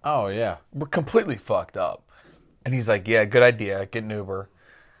 Oh, yeah. We're completely fucked up. And he's like, yeah, good idea. Get an Uber.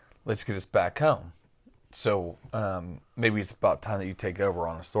 Let's get us back home. So maybe it's about time that you take over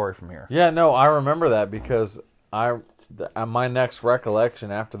on a story from here. Yeah, no, I remember that because my next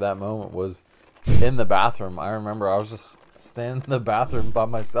recollection after that moment was in the bathroom. I remember I was just standing in the bathroom by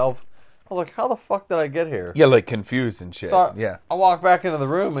myself. I was like, how the fuck did I get here? Yeah, like confused and shit. So yeah. I walked back into the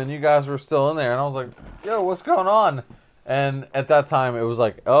room, and you guys were still in there, and I was like, yo, what's going on? And at that time, it was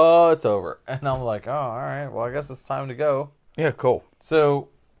like, oh, it's over. And I'm like, oh, all right, well, I guess it's time to go. Yeah, cool. So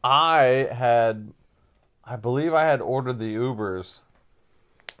I believe I had ordered the Ubers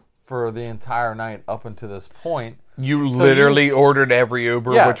for the entire night up until this point. You literally ordered every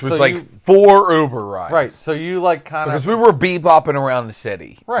Uber, Yeah, which was so like you- 4 Uber rides. Right, so you like kind of... Because we were bebopping around the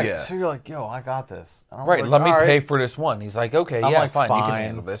city. Right, Yeah. so you're like, yo, I got this. And I was Right, like, let me all right. pay for this one. He's like, okay, I'm yeah, like, fine, you can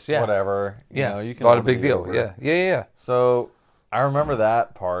handle this. Yeah. whatever. Yeah, You know, you can not a order big the deal. Uber. Yeah. So I remember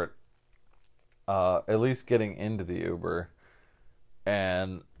that part, at least getting into the Uber,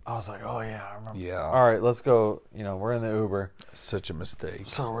 and I was like, oh yeah, I remember. Yeah. All right, let's go. You know, we're in the Uber, Such a mistake.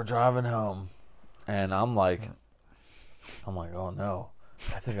 so we're driving home, and I'm like, oh no,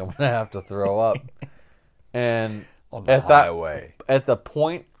 I think I'm gonna have to throw up. And On the at that highway. at the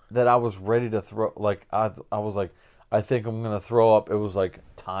point that I was ready to throw, like I was like, I think I'm gonna throw up. It was like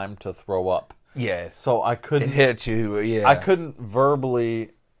time to throw up. Yeah. So I It couldn't. hit you, yeah. I couldn't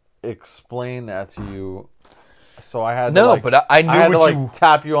verbally explain that to you, so I had No, to, like, but I knew I had what to, you... like,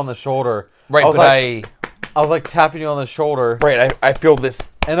 tap you on the shoulder. Right, I was but like, I was like tapping you on the shoulder, I feel this...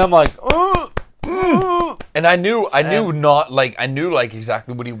 and I'm like, And I knew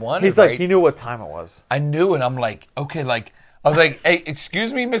exactly what he wanted, he's right? like, he knew what time it was. I knew, and I'm like, okay, like, I was like, hey,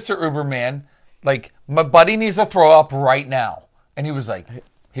 excuse me, Mr. Uberman, like, my buddy needs to throw up right now. And he was like,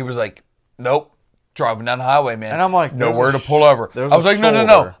 nope, driving down the highway, man. And I'm like, there's nowhere a to pull over. there's I was a like, no.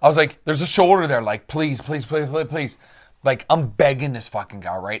 shoulder. I was like, there's a shoulder there, like, please. Like, I'm begging this fucking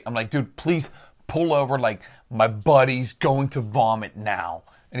guy, right? I'm like, dude, please pull over, like, my buddy's going to vomit now.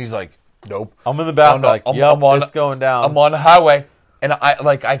 And he's like, nope. I'm in the bathroom, like, it's going down. I'm on the highway, and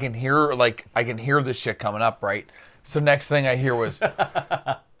I can hear this shit coming up, right? So next thing I hear was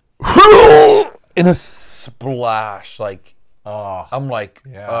in a splash, like, Oh, I'm like,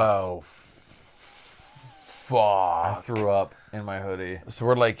 Yeah. oh I fuck. threw up in my hoodie. So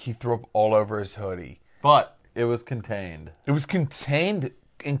we're like, he threw up all over his hoodie. But it was contained. It was contained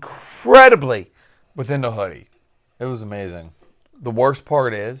incredibly within the hoodie. It was amazing. The worst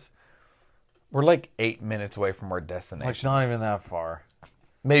part is, we're like 8 minutes away from our Like, destination. not even that far.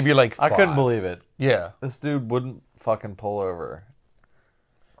 Maybe like 5. I couldn't believe it. Yeah. This dude wouldn't fucking pull over.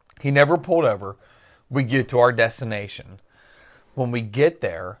 He never pulled over. We get to our destination. When we get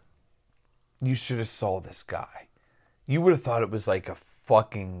there, you should have saw this guy. You would have thought it was like a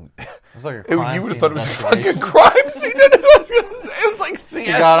fucking... It was like a crime You would have scene thought it was a investigation. fucking crime scene. That's what I was going to say. It was like CSI,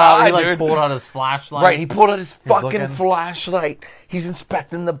 He got out, he like dude. pulled out his flashlight. Right, he pulled out his fucking looking. flashlight. He's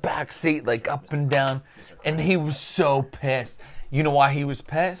inspecting the back seat, like up and down. And he was so pissed. You know why he was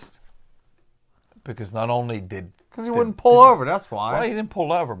pissed? Because not only did... Because he wouldn't pull over, that's why. Well, he didn't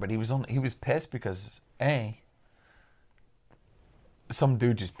pull over, but he was pissed because, A, some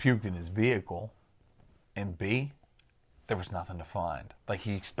dude just puked in his vehicle, and B, there was nothing to find. Like,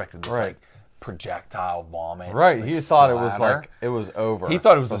 he expected this, Right. like, projectile vomit. Right, like, he thought it was splatter. like, it was over. He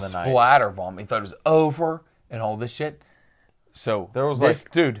thought it was for a the night. splatter vomit. He thought it was over and all this shit. So There was, this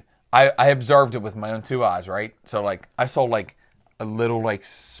like- dude, I observed it with my own 2 eyes, right? So like I saw like a little like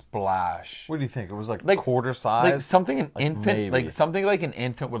splash. What do you think? It was like, Like- quarter size? Like something an infant, maybe. like something like an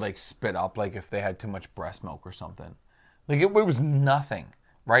infant would like spit up, like if they had too much breast milk or something. Like it was nothing,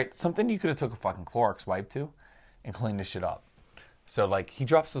 right? Something you could have took a fucking Clorox wipe to, and cleaned this shit up. So like he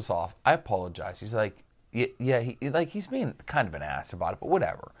drops us off. I apologize. He's like, yeah, he's being kind of an ass about it, but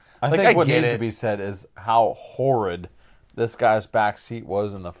whatever. I Like, think what get needs it. to be said is how horrid this guy's back seat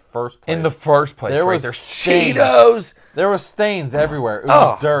was in the first place. In the first place, There right? was There's stains. Cheetos. There were stains everywhere. It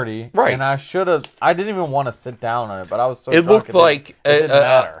was Oh, dirty. right. And I didn't even want to sit down on it, but I was so It drunk looked like it didn't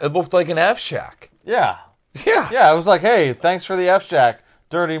matter. it looked like an F shack. Yeah. Yeah. Yeah, it was like, hey, thanks for the F-Shack.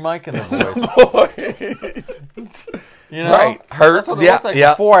 Dirty Mike in the voice. You know? Right. Hurt. That's what it yeah. looked like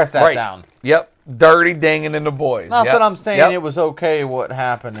yeah. before I sat right. down. Yep. Dirty danging in the boys. Not Yep. that I'm saying Yep. it was okay what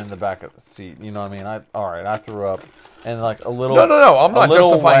happened in the back of the seat. You know what I mean? I threw up. And like a little... No. I'm not a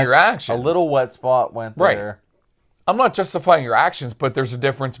little justifying wet- your actions. A little wet spot went Right. there. I'm not justifying your actions, but there's a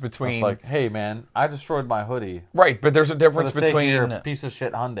difference between It's like, hey, man, I destroyed my hoodie right. But there's a for difference the sake of your between piece of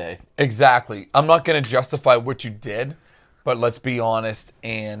shit Hyundai. exactly. I'm not going to justify what you did, but let's be honest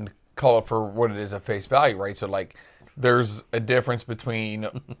and call it for what it is at face value, right? So like, there's a difference between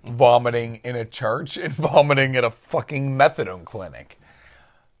vomiting in a church and vomiting at a fucking methadone clinic.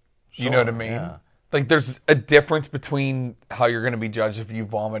 You know what I mean? yeah. Like, there's a difference between how you're going to be judged if you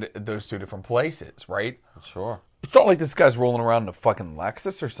vomit at those 2 different places, right? Sure. It's not like this guy's rolling around in a fucking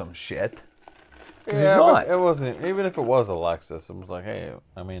Lexus or some shit. 'Cause he's Yeah, not. but it wasn't. Even if it was a Lexus, it was like, hey,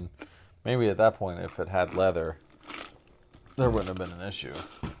 I mean, maybe at that point, if it had leather, there wouldn't have been an issue.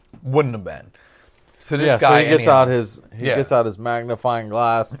 Wouldn't have been. So this Yeah, guy so he gets anyhow, out his Yeah. gets out his magnifying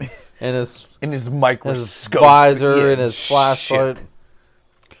glass and his in his microscope visor yeah, and his flashlight. shit.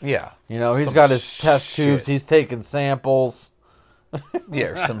 Yeah. You know, he's Some got his test shit. tubes. He's taking samples,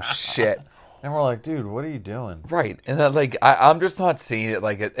 Yeah, some shit. and we're like, dude, what are you doing? Right. And then, like, I'm just not seeing it.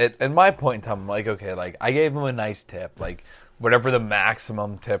 Like, at my point in time, I'm like, okay, like, I gave him a nice tip. Like, whatever the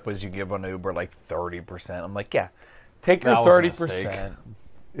maximum tip was you give on Uber, like 30%. I'm like, yeah, take your That was a 30%.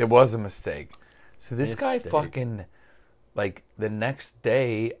 It was a mistake. So this guy Mistake. fucking, like, the next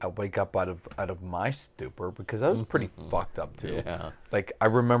day, I wake up out of my stupor because I was pretty fucked up, too. Yeah. Like, I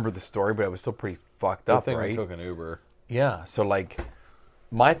remember the story, but I was still pretty fucked Good up, thing right? we took an Uber. Yeah. So like,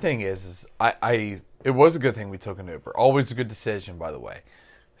 my thing is it was a good thing we took an Uber. Always a good decision, by the way.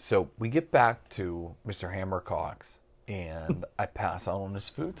 So we get back to Mr. Hammercock's, and I pass out on his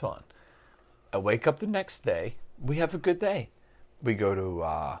futon. I wake up the next day. We have a good day. We go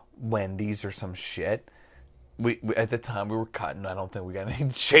to Wendy's or some shit. We at the time we were cutting. I don't think we got any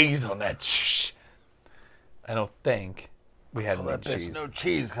cheese on that. Shh. I don't think we had any cheese. No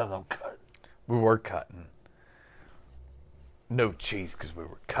cheese because I'm cut. We were cutting. No cheese because we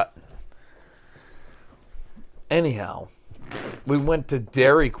were cutting. Anyhow, we went to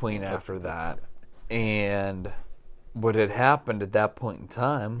Dairy Queen after that, and what had happened at that point in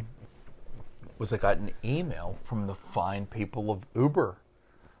time was I got an email from the fine people of Uber.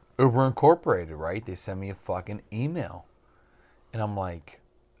 Uber Incorporated, right? They sent me a fucking email. And I'm like,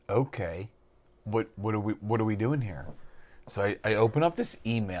 okay, what are we doing here? So I open up this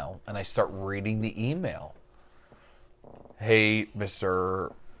email and I start reading the email. Hey,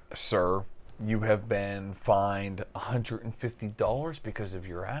 Mr. Sir, you have been fined $150 because of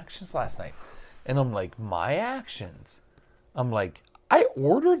your actions last night. And I'm like, my actions? I'm like, I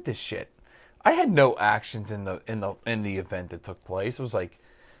ordered this shit. I had no actions in the event that took place. It was like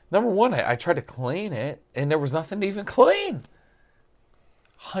Number one, I tried to clean it, and there was nothing to even clean.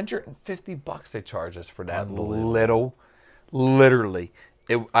 $150 they charge us for that little, literally.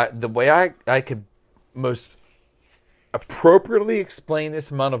 The way I could most appropriately explain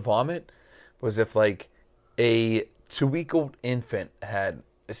this amount of vomit was if like a 2-week-old infant had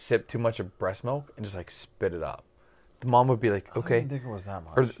sipped too much of breast milk and just like spit it up. The mom would be like, okay. I didn't think it was that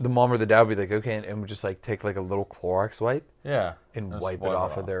much. Or the mom or the dad would be like, okay, and would just like take like a little Clorox wipe. Yeah. And wipe it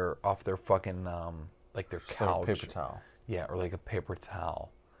off of their fucking like their Just like a couch. paper towel. Yeah, or like a paper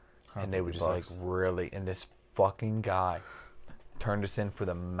towel. And they would just $150. like really, and this fucking guy turned us in for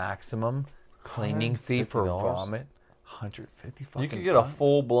the maximum cleaning fee for $150? vomit. 150 fucking You could get a bucks.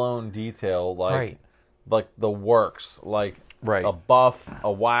 full-blown detail, like Right. like the works, like Right. a buff,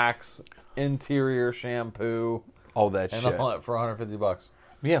 a wax, interior shampoo, all that and shit. all that for $150.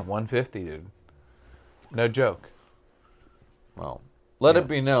 Yeah, 150, dude. No joke. Well, let Yeah. it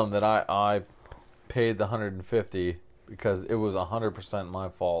be known that I paid the $150 because it was 100% my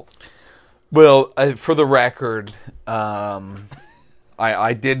fault. Well, for the record,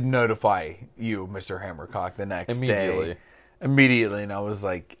 I did notify you, Mr. Hammercock, the next day. Immediately, and I was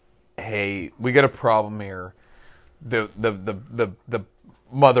like, "Hey, we got a problem here. The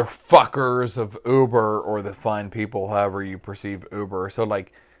motherfuckers of Uber, or the fine people, however you perceive Uber." So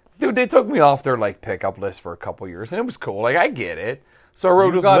like, dude, they took me off their like pickup list for a couple years, and it was cool. Like, I get it. So I rode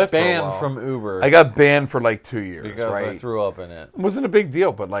You with got Lyft for a banned while. from Uber I got banned for like 2 years, because right? I threw up in it. It wasn't a big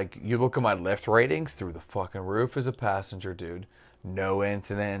deal, but like, you look at my Lyft ratings through the fucking roof as a passenger, dude. No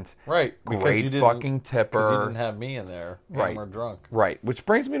incidents. Right. because Great you didn't- fucking Because tipper. you didn't have me in there. Right. Hammered drunk. Right. Which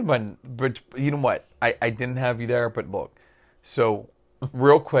brings me to but you know what? I didn't have you there, but look. So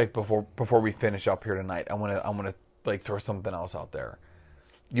real quick before we finish up here tonight, I wanna like throw something else out there.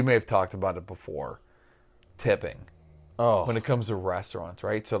 You may have talked about it before. Tipping. Oh. When it comes to restaurants,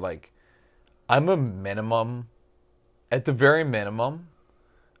 right? So like, I'm a minimum, at the very minimum,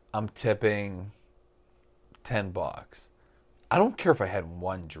 I'm tipping $10. I don't care if I had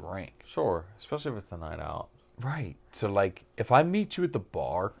one drink. Sure. Especially if it's a night out. Right. So like, if I meet you at the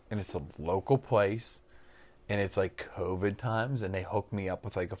bar and it's a local place and it's like COVID times and they hook me up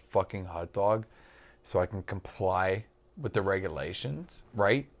with like a fucking hot dog so I can comply with the regulations,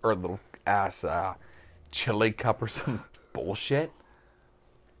 right? Or a little ass chili cup or some bullshit,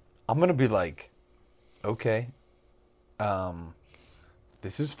 I'm gonna be like, okay,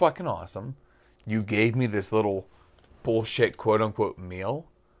 this is fucking awesome. You gave me this little bullshit quote unquote meal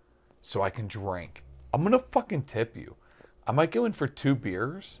so I can drink. I'm gonna fucking tip you. I might go in for 2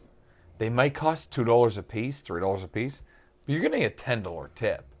 beers. They might cost $2 a piece, $3 a piece, but you're gonna get a $10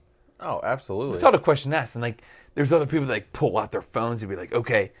 tip. Oh, absolutely. Without a question asked. And like, there's other people that like pull out their phones and be like,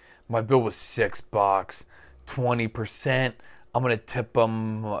 okay, my bill was $6, 20%. I'm gonna tip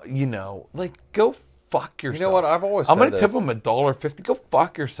them. You know, like, go fuck yourself. You know what? I've always I'm said gonna tip this. them $1.50. Go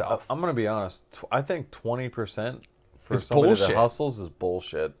fuck yourself. I'm going to be honest. I think 20% for It's somebody bullshit. that hustles is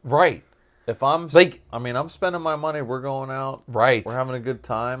bullshit. Right. If I'm Like- I mean, I'm spending my money. We're going out. Right. We're having a good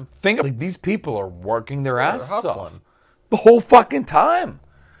time. Think of, like, these people are working their They're asses off hustling. the whole fucking time.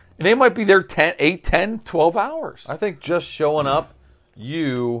 And they might be there 8, 10, 12 hours. I think just showing up,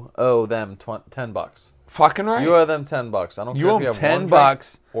 you owe them $10. Fucking right. You owe them $10. I don't You care owe if you them have one $10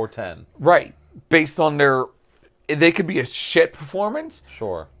 drink or 10. Right. Based on their, they could be a shit performance.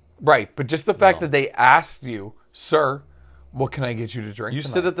 Sure. Right. But just the fact No. that they asked you, sir, what can I get you to drink You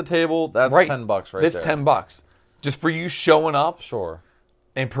tonight? sit at the table. That's right. $10 right That's there. $10. Just for you showing up Sure.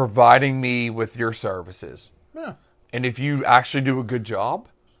 and providing me with your services. Yeah. And if you actually do a good job,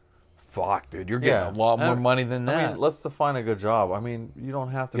 fuck, dude, you're getting a lot more And, money than that. I mean, let's define a good job. I mean, you don't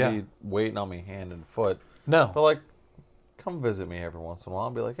have to Yeah. be waiting on me hand and foot. no. But like, come visit me every once in a while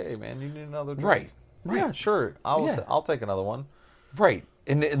and be like, hey man, you need another drink? Right. Yeah, sure. I'll Yeah. I'll take another one. Right.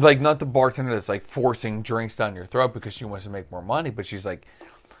 And like, not the bartender that's like forcing drinks down your throat because she wants to make more money, but she's like,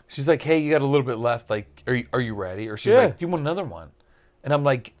 hey, you got a little bit left. Like, are you ready? Or she's Yeah. like, do you want another one? And I'm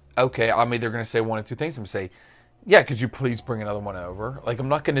like, okay, I'm either going to say one or two things. I'm going to say, yeah, could you please bring another one over? Like, I'm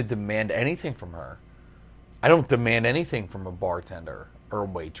not going to demand anything from her. I don't demand anything from a bartender or a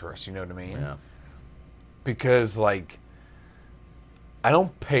waitress. You know what I mean? Yeah. Because like, I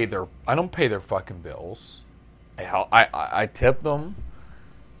don't pay their fucking bills. I tip them,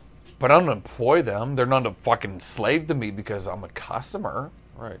 but I don't employ them. They're not a fucking slave to me because I'm a customer.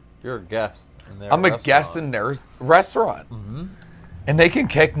 Right. You're a guest in their I'm a restaurant. guest in their restaurant. Mm-hmm. And they can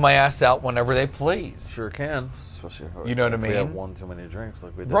kick my ass out whenever they please. Sure can. Especially if, You know what I if we have mean? one too many drinks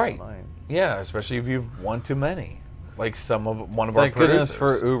like we did Right. tonight. Yeah, especially if you've won too many. Like one of Thank our goodness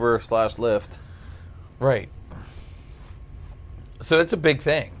producers. for Uber/Lyft. Right. So that's a big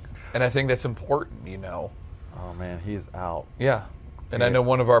thing. And I think that's important, you know. Oh man, he's out. Yeah. And I know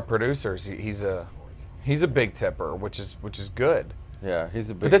one of our producers, he's a big tipper, which is good. Yeah, he's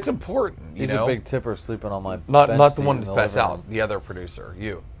a big. But that's important, you He's know. a big tipper sleeping on my not bench the seat one in that's the passed living out, room. the other producer,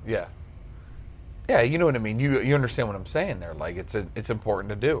 you. Yeah. Yeah, you know what I mean. You understand what I'm saying there. Like it's important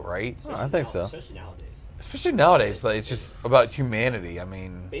to do, right? I think so. Especially nowadays. Especially nowadays, like it's just about humanity. I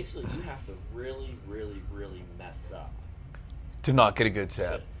mean, Basically, you have to really, really, really mess up. to not get a good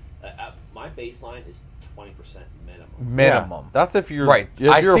tip. My baseline is 20% minimum. Minimum. Yeah, that's if you're Right.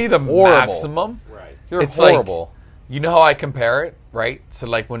 If I you're see the horrible. maximum. Right. You're It's like- horrible. You know how I compare it, right? So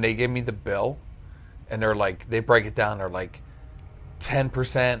like when they give me the bill and they're like they break it down, they're like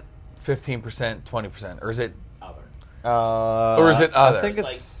 10%, 15%, 20%. Or is it Other. Or is it other? I think it's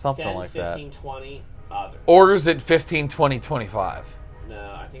like something 10, like 15, 20, other. or is it 15, 20, 25?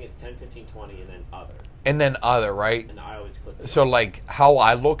 No, I think it's 10, 15, 20, and then other. And then other, right? And I always click it. So like how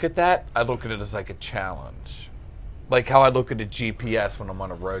I look at that, I look at it as like a challenge. Like how I look at a GPS when I'm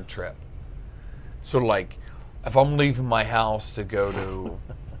on a road trip. So like if I'm leaving my house to go to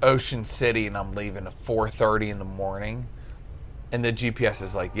Ocean City and I'm leaving at 4:30 in the morning and the GPS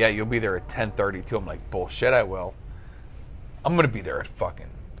is like, yeah, you'll be there at 10:32. I'm like, bullshit, I will. I'm going to be there at fucking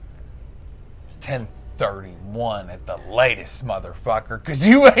 10:31 at the latest, motherfucker, because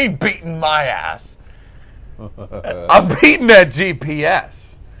you ain't beating my ass. I'm beating that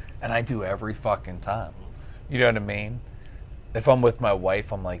GPS. And I do every fucking time. You know what I mean? If I'm with my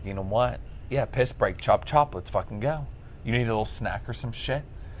wife, I'm like, you know what? Yeah, piss break, chop, chop, let's fucking go. You need a little snack or some shit?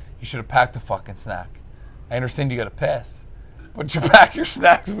 You should have packed a fucking snack. I understand you got to piss. But you pack your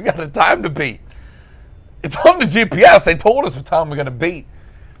snacks, we got a time to beat. It's on the GPS. They told us what time we're going to beat.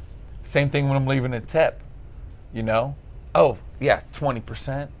 Same thing when I'm leaving a tip. You know? Oh, yeah,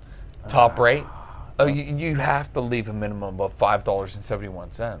 20%. Top rate. Oh, you have to leave a minimum of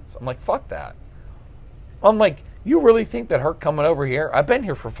 $5.71. I'm like, fuck that. I'm like, you really think that her coming over here? I've been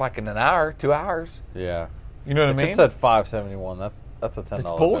here for fucking an hour, 2 hours. Yeah. You know what I If mean? it said $5.71, that's a $10 It's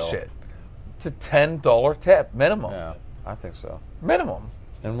bill. bullshit. It's a $10 tip minimum. Yeah, I think so. Minimum.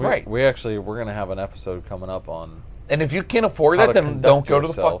 And Right. we're gonna have an episode coming up on And if you can't afford How that, to then don't conduct go to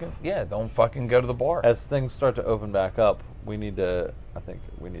the yourself. fucking don't fucking go to the bar. as things start to open back up. I think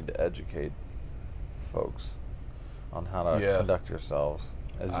we need to educate folks on how to Yeah. conduct yourselves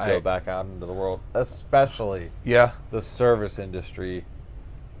as you I- go back out into the world, especially Yeah. the service industry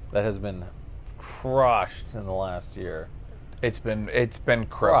that has been crushed in the last year. It's been crumbled.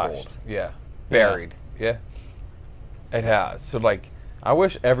 Crushed. Yeah. Buried. Yeah. It has. So like I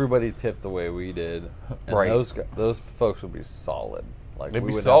wish everybody tipped the way we did, and Right. those folks would be solid. Like They'd we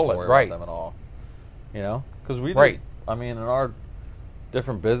be wouldn't solid, have to worry right. about them at all. You know, because we Right. do, I mean, in our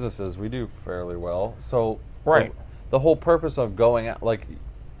different businesses, we do fairly well. So Right. the whole purpose of going out, like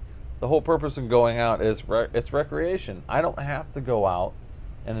the whole purpose of going out is it's recreation. I don't have to go out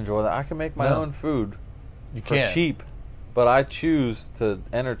and enjoy that. I can make my No. own food you for can't. cheap, but I choose to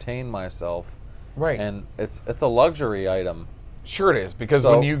entertain myself, Right. and it's a luxury item. Sure it is, because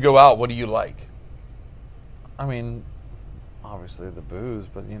So- when you go out, what do you like? I mean, obviously the booze,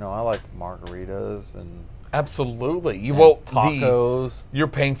 but you know, I like margaritas and Absolutely. You and well tacos. you're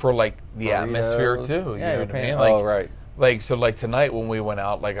paying for like the burritos. atmosphere too. You Yeah, know you're what I paying. mean? Like, Oh, right. Like so, like tonight when we went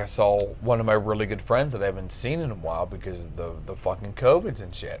out, like I saw one of my really good friends that I haven't seen in a while because of the fucking COVIDs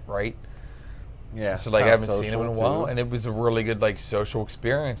and shit, right? Yeah. So it's like I kinda haven't seen him in a social, while, too. and it was a really good like social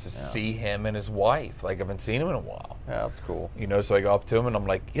experience to Yeah. see him and his wife. Like I haven't seen him in a while, Yeah, that's cool. you know. So I go up to him and I'm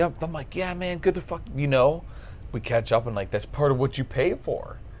like, "Yep." I'm like, "Yeah, man, good to fuck." You know, we catch up and like that's part of what you pay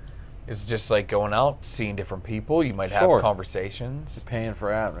for. It's just like going out, seeing different people. You might have Sure. conversations. Paying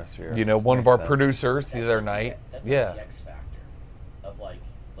for atmosphere. You know, one of Makes our sense. producers the other That's night, That's yeah, like the X factor of like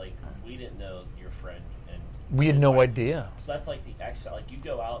we didn't know your friend and we had his no wife. idea. So that's like the X. Like you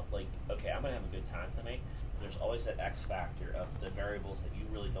go out, like okay, I'm gonna have a good time tonight. There's always that X factor of the variables that you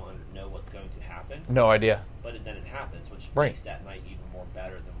really don't know what's going to happen, No idea. but then it happens, which Right. makes that night even more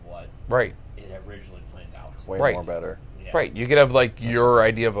better than what Right, it originally planned out. Way Right. more better. Yeah. right. You could have like your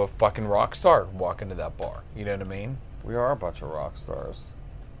idea of a fucking rock star walk into that bar. You know what I mean? We are a bunch of rock stars.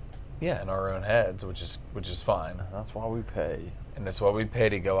 Yeah, in our own heads, which is fine, That's why we pay. and that's why we pay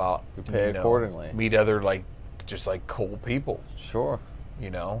to go out. We and, pay you know, accordingly. Meet other like just like cool people. Sure. You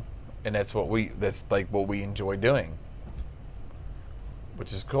know, and that's like what we enjoy doing,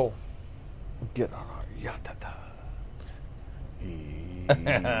 which is cool. Get on our yatata.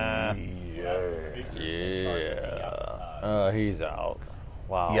 Yeah. Yeah. He's out.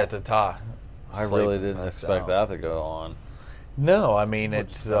 Wow. Yatata. I really didn't expect that to go on. No, I mean We're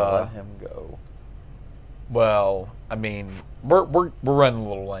it's just gonna let him go. well, I mean we're running a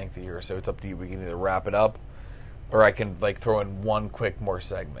little lengthy here, so it's up to you. We can either wrap it up, or I can like throw in one quick more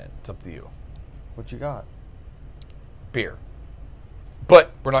segment. It's up to you. What you got? Beer,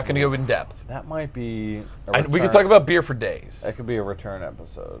 but we're not going to go in depth. That might be. We can talk about beer for days. That could be a return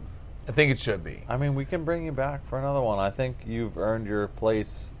episode. I think it should be. I mean, we can bring you back for another one. I think you've earned your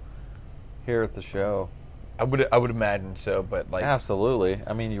place here at the show. I would imagine so, but like absolutely.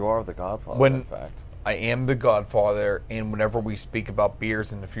 I mean, you are the Godfather. In fact, I am the Godfather, and whenever we speak about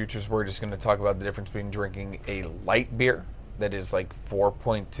beers in the futures, we're just going to talk about the difference between drinking a light beer that is like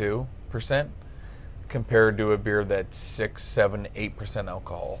 4.2% compared to a beer that's 6, 7, 8%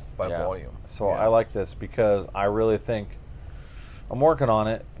 alcohol by volume. So I like this because I really think I'm working on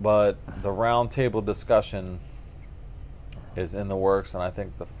it, but the round table discussion is in the works, and I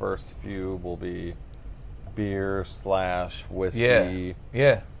think the first few will be beer / whiskey.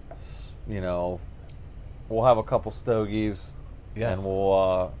 Yeah. You know, we'll have a couple stogies, and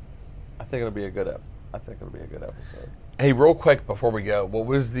we'll. I think it'll be a good. I think it'll be a good episode. Hey, real quick before we go, what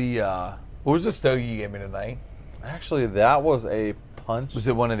was the stogie you gave me tonight? Actually, that was a punch. Was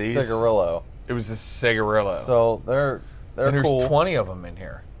it one of these? Cigarillo. It was a cigarillo. So they're and there's cool. 20 of them in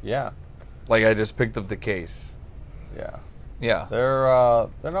here. Yeah. Like I just picked up the case. Yeah. Yeah.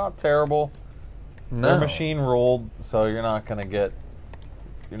 They're not terrible. No. They're machine rolled, so you're not getting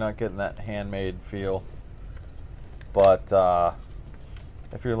that handmade feel. But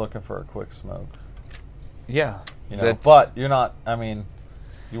if you're looking for a quick smoke, yeah, you know. But you're not. I mean,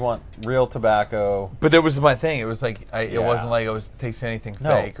 you want real tobacco. But that was my thing. It was like it wasn't like I was tasting anything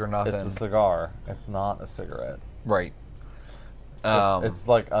fake or nothing. It's a cigar. It's not a cigarette. Right. It's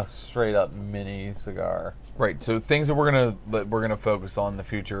like a straight up mini cigar. Right. So things that we're gonna focus on in the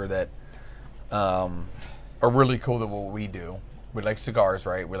future that are really cool that what we do. We like cigars,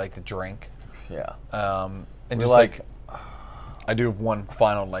 right? We like to drink. Yeah. And just like I do have one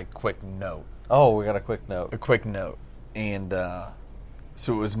final like quick note. Oh, we got a quick note. A quick note. And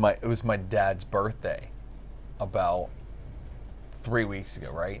so it was my dad's birthday about 3 weeks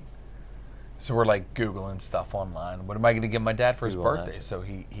ago, right? So we're like Googling stuff online. What am I going to give my dad for his birthday? So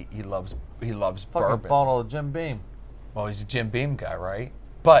he loves bourbon. Bottle of Jim Beam. Well, he's a Jim Beam guy, right?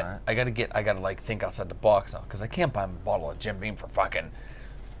 But right. I gotta like think outside the box now because I can't buy him a bottle of Jim Beam for fucking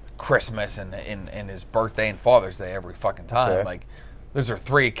Christmas and his birthday and Father's Day every fucking time. Okay. Like those are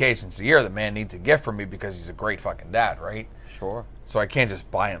 3 occasions a year the man needs a gift from me because he's a great fucking dad, right? Sure. So I can't just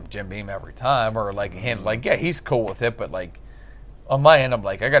buy him Jim Beam every time or like him. Like yeah, he's cool with it, but like. On my end, I'm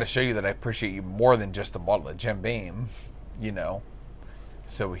like, I got to show you that I appreciate you more than just a bottle of Jim Beam, you know.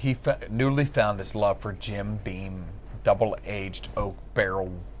 So he newly found his love for Jim Beam double-aged oak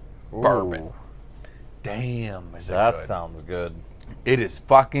barrel bourbon. Damn, is it good? That sounds good. It is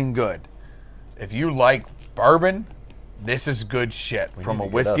fucking good. If you like bourbon, this is good shit. From a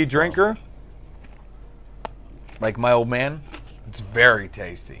whiskey drinker, like my old man, it's very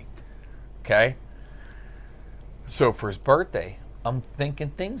tasty. Okay? So for his birthday, I'm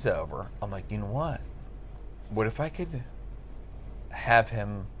thinking things over. I'm like, you know what? What if I could have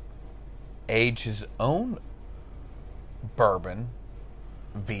him age his own bourbon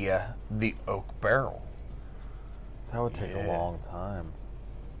via the oak barrel? That would take a long time.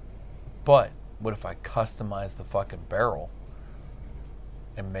 But what if I customize the fucking barrel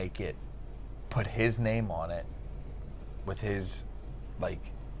and put his name on it with his, like,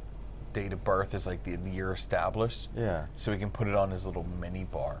 date of birth is like the year established. Yeah. So he can put it on his little mini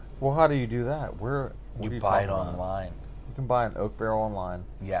bar. Well, how do you do that? You buy it online. You can buy an oak barrel online.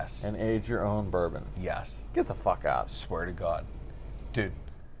 Yes. And age your own bourbon. Yes. Get the fuck out. Swear to God. Dude.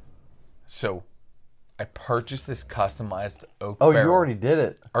 So I purchased this customized oak barrel. Oh, you already did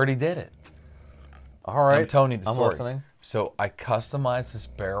it. Already did it. All right. I'm telling you the story. I'm listening. So I customized this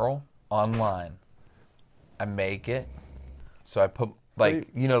barrel online. I make it. So I put like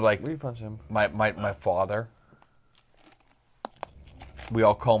we punch him. My father. We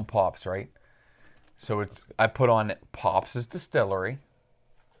all call him Pops, right? So I put on Pops' Distillery,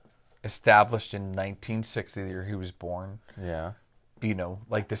 established in 1960, the year he was born. Yeah. You know,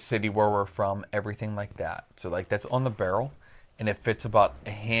 like the city where we're from, everything like that. So like that's on the barrel, and it fits about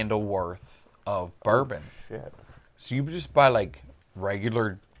a handle worth of bourbon. Oh, shit. So you just buy like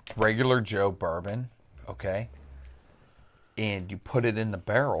regular Joe bourbon, okay? And you put it in the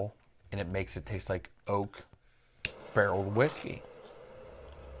barrel, and it makes it taste like oak barreled whiskey.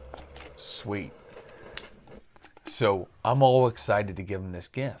 Sweet. So I'm all excited to give him this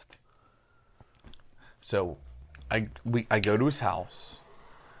gift. So I go to his house.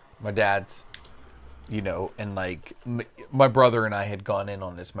 My dad's, you know, and like my brother and I had gone in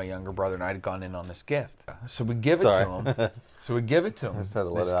on this. My younger brother and I had gone in on this gift. So we give it to him. So we give it to him.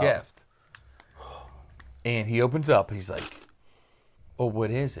 This gift, and he opens up. He's like, "Oh, what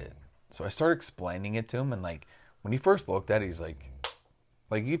is it?" So I started explaining it to him, and like when he first looked at it, he's like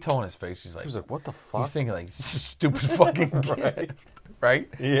you tell in his face, he's like, "What the fuck?" He's thinking like, "This is stupid fucking gift," right?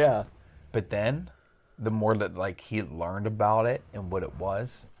 Yeah. But then, the more that like he learned about it and what it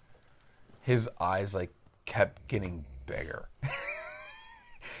was, his eyes like kept getting bigger.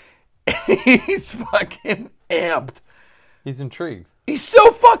 He's fucking amped. He's intrigued. He's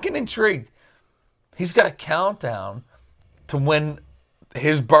so fucking intrigued. He's got a countdown to when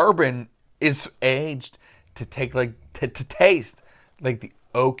his bourbon is aged to take like to taste like the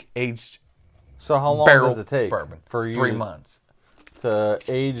oak aged. So how long barrel does it take bourbon for you 3 months to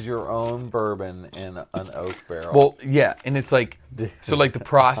age your own bourbon in an oak barrel? Well, yeah, and it's like so like the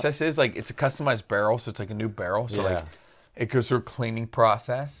process is like it's a customized barrel, so it's like a new barrel. So like it goes through a cleaning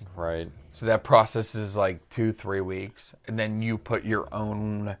process. Right. So that process is like 2-3 weeks, and then you put your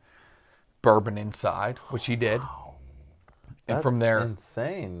own bourbon inside, which he did. And That's from there,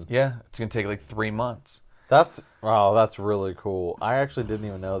 insane. yeah, it's gonna take like 3 months. That's really cool. I actually didn't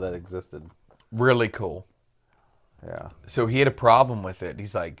even know that existed. Really cool. Yeah. So he had a problem with it.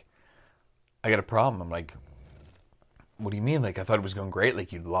 He's like, I got a problem. I'm like, what do you mean? Like, I thought it was going great.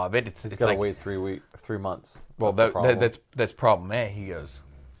 Like, you'd love it. It's Gotta like, wait 3 months. well, that's problem A. He goes,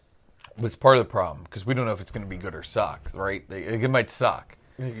 but it's part of the problem because we don't know if it's going to be good or suck, right? Like, it might suck.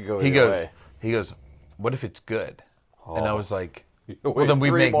 You could go He either goes, way. what if it's good? And I was like, well, Wait then we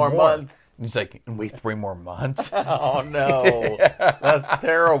 3 make more more. months. And he's like, and wait 3 more months? Oh no, that's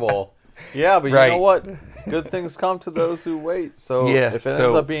terrible. Yeah, but you Right. know what? Good things come to those who wait. So Yeah, if it so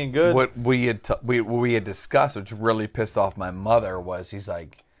ends up being good, what we had discussed, which really pissed off my mother, was he's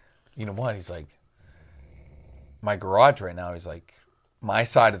like, you know what? He's like, my garage right now. He's like, my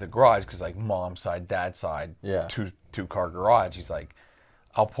side of the garage, because like mom's side, dad's side, Yeah. two car garage. He's like,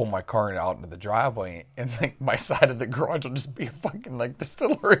 I'll pull my car out into the driveway, and like my side of the garage will just be a fucking like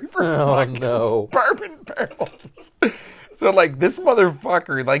distillery for fucking bourbon barrels. So like this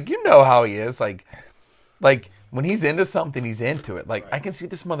motherfucker, like you know how he is, like when he's into something, he's into it. Like I can see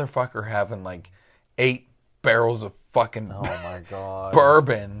this motherfucker having like 8 barrels of fucking oh my god,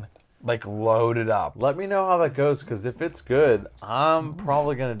 bourbon like loaded up. Let me know how that goes, because if it's good, I'm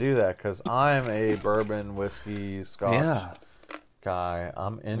probably gonna do that, because I'm a bourbon, whiskey, scotch guy.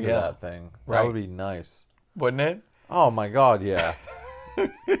 I'm into that thing. That Right. would be nice, Wouldn't it? Oh my god, yeah.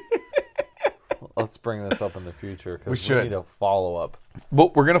 Let's bring this up in the future, because we should. need a follow up.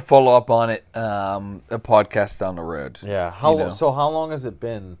 Well, we're gonna follow up on it. A podcast down the road. Yeah. So how long has it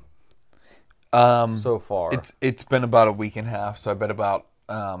been so far? It's been about a week and a half. So I bet about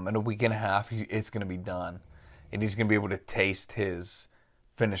in a week and a half it's gonna be done, and he's gonna be able to taste his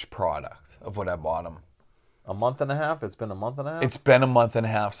finished product of what I bought him. A month and a half? It's been a month and a half? It's been a month and a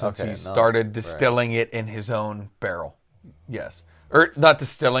half since he started distilling it in his own barrel. Yes. Or not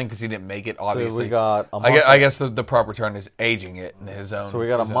distilling, because he didn't make it, obviously. So we got a month I guess the proper term is aging it in his own. So we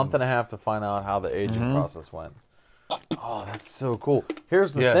got a month and a half to find out how the aging process went. Oh, that's so cool.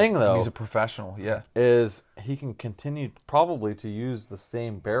 Here's the thing, though. He's a professional, is he can continue probably to use the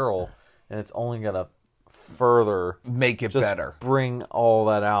same barrel, and it's only going to further make it just better. Bring all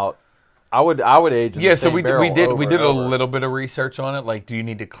that out. I would age in the so same we barrel did over a and over. little bit of research on it. Like, do you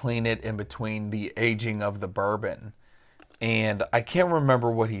need to clean it in between the aging of the bourbon? And I can't remember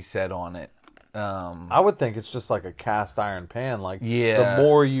what he said on it. I would think it's just like a cast iron pan. Like, Yeah. the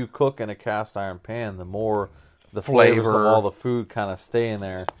more you cook in a cast iron pan, the more the flavors of Flavor. all the food kind of stay in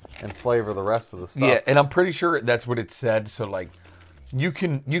there and flavor the rest of the stuff. Yeah, and I'm pretty sure that's what it said. So like, you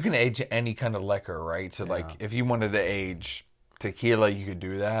can age any kind of liquor, right? So like, if you wanted to age tequila, you could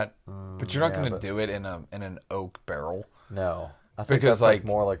do that, but you're not going to do it in an oak barrel. No, I think Because, that's like like,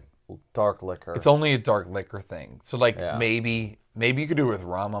 more like dark liquor. It's only a dark liquor thing. So like Yeah. maybe you could do it with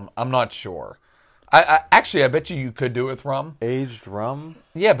rum. I'm not sure. I actually I bet you could do it with rum. Aged rum.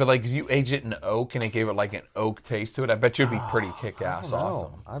 Yeah, but like if you age it in oak and it gave it like an oak taste to it, I bet you it'd be pretty kick ass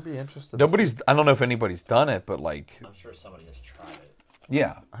awesome. I'd be interested. I don't know if anybody's done it, but like I'm sure somebody has tried it.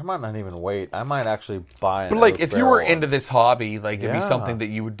 yeah. I might not even wait. I might actually buy. But like if you were into this hobby, like it'd be Yeah. something that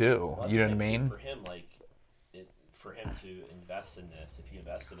you would do. Well, You know what I that's the thing mean? For him, like, for him to invest in this, if you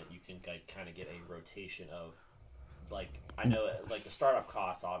invest in it, you can like, kind of get a rotation of, like, I know like the startup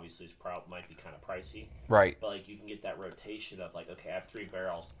cost obviously might be kind of pricey, Right. but like you can get that rotation of like, okay, I have 3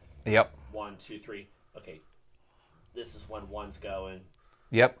 barrels, Yep. 1, 2, 3. Okay, this is when one's going.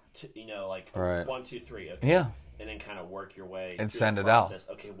 Yep. Right. 1, 2, 3. Okay. Yeah. And then kind of work your way And through send the it out. process.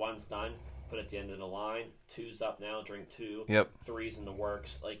 Okay, one's done. put at the end of the line. 2's up now, drink 2. Yep. 3's in the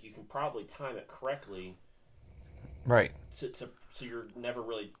works. Like, you can probably time it correctly. Right. So you're never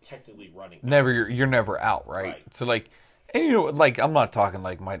really technically running. You're never out, right? So like, and like I'm not talking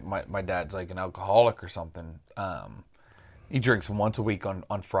like my dad's like an alcoholic or something. He drinks once a week on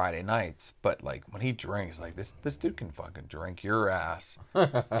Friday nights, but like when he drinks, like this dude can fucking drink your ass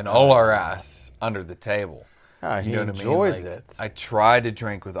and all our ass under the table. He know what enjoys I mean? Like, it. I've tried to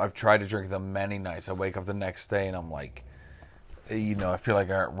drink with them many nights. I wake up the next day and I'm like, I feel like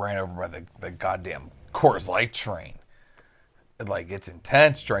I ran over by the goddamn Coors Light train. Like, it's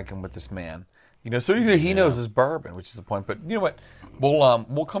intense drinking with this man. So he knows his bourbon, which is the point. But you know what?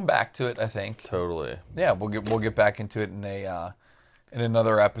 We'll come back to it, I think. Totally. Yeah, we'll get back into it in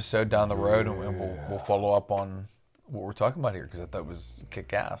another episode down the road, and we'll follow up on what we're talking about here, because I thought it was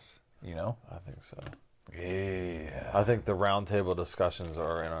kick ass. I think so. Yeah. I think the roundtable discussions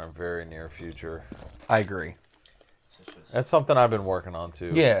are in our very near future. I agree. That's something I've been working on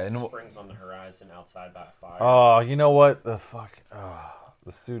too. Yeah, and Springs on the horizon, outside by a fire. Oh, you know what? The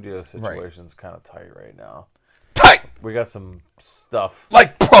studio situation's kind of tight right now. Tight! We got some stuff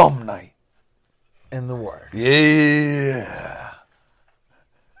Like prom night. in the works. Yeah.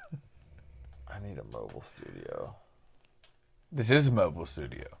 I need a mobile studio. This is a mobile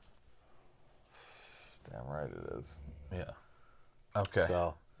studio. Damn right it is. Yeah. Okay.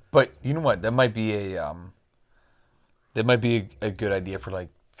 So, But you know what? That might be a good idea for like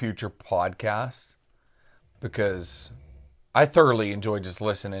future podcasts, because I thoroughly enjoy just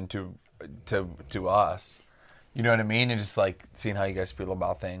listening to us. You know what I mean? And just like seeing how you guys feel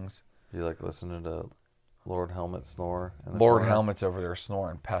about things. you like listening to Lord Helmet snore? In the Lord corner? Helmet's over there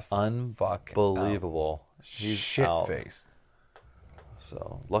snoring past the fuck Unbelievable. He's shit out. faced.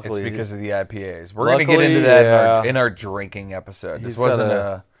 So It's luckily, because of the IPAs. We're gonna get into Luckily, that yeah. in our drinking episode. He's This wasn't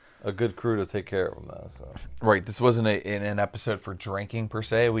got a good crew to take care of him though. So right. This wasn't an episode for drinking per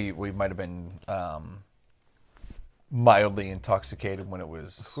se. We might have been mildly intoxicated when it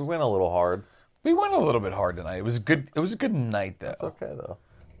was. we went a little hard. We went a little bit hard tonight. It was good. It was a good night though. It's okay though.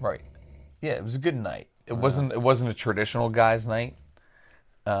 Right. Yeah, it was a good night. It wasn't a traditional guys' night.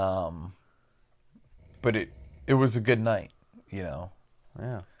 But it was a good night, Yeah.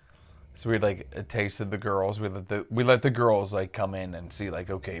 So we like tasted the girls. We let the girls like come in and see like,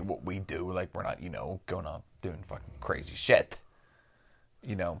 okay, what we do. Like, we're not, going out doing fucking crazy shit.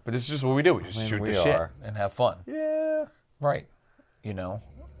 But it's just what we do. We just shoot the shit and have fun. Yeah. Right. And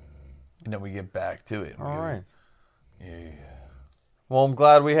then we get back to it. All right. Yeah. Well, I'm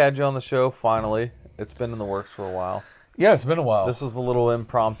glad we had you on the show finally. It's been in the works for a while. Yeah, it's been a while. This was a little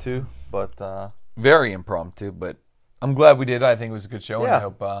impromptu, but Very impromptu, but I'm glad we did. I think it was a good show, Yeah.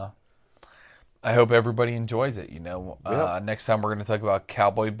 and I hope everybody enjoys it. Yep. Next time we're going to talk about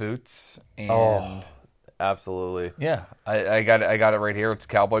cowboy boots, and absolutely. yeah, I got it right here. It's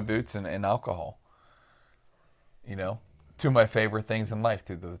cowboy boots and alcohol. Two of my favorite things in life.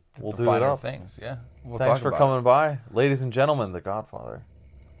 We'll the do it finer up. things. Yeah, we'll Thanks talk for about coming by, ladies and gentlemen. The Godfather.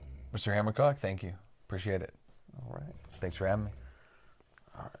 it. Mr. Hammercock. Thank you. Appreciate it. All right. Thanks for having me.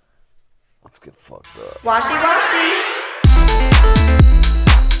 Let's get fucked up. Washy washy.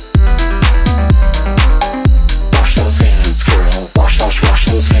 Wash those hands, girl. Wash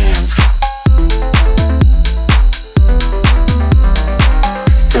those hands.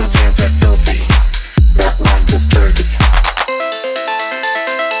 Those hands are filthy. That mind is dirty.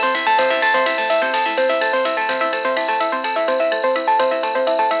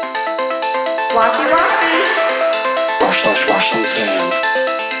 Washy washy. Wash those hands.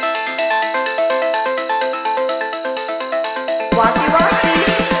 Washy washy.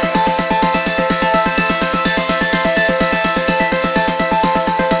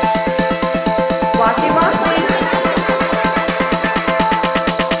 Washy washy.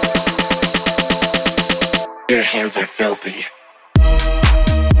 Your hands are filthy.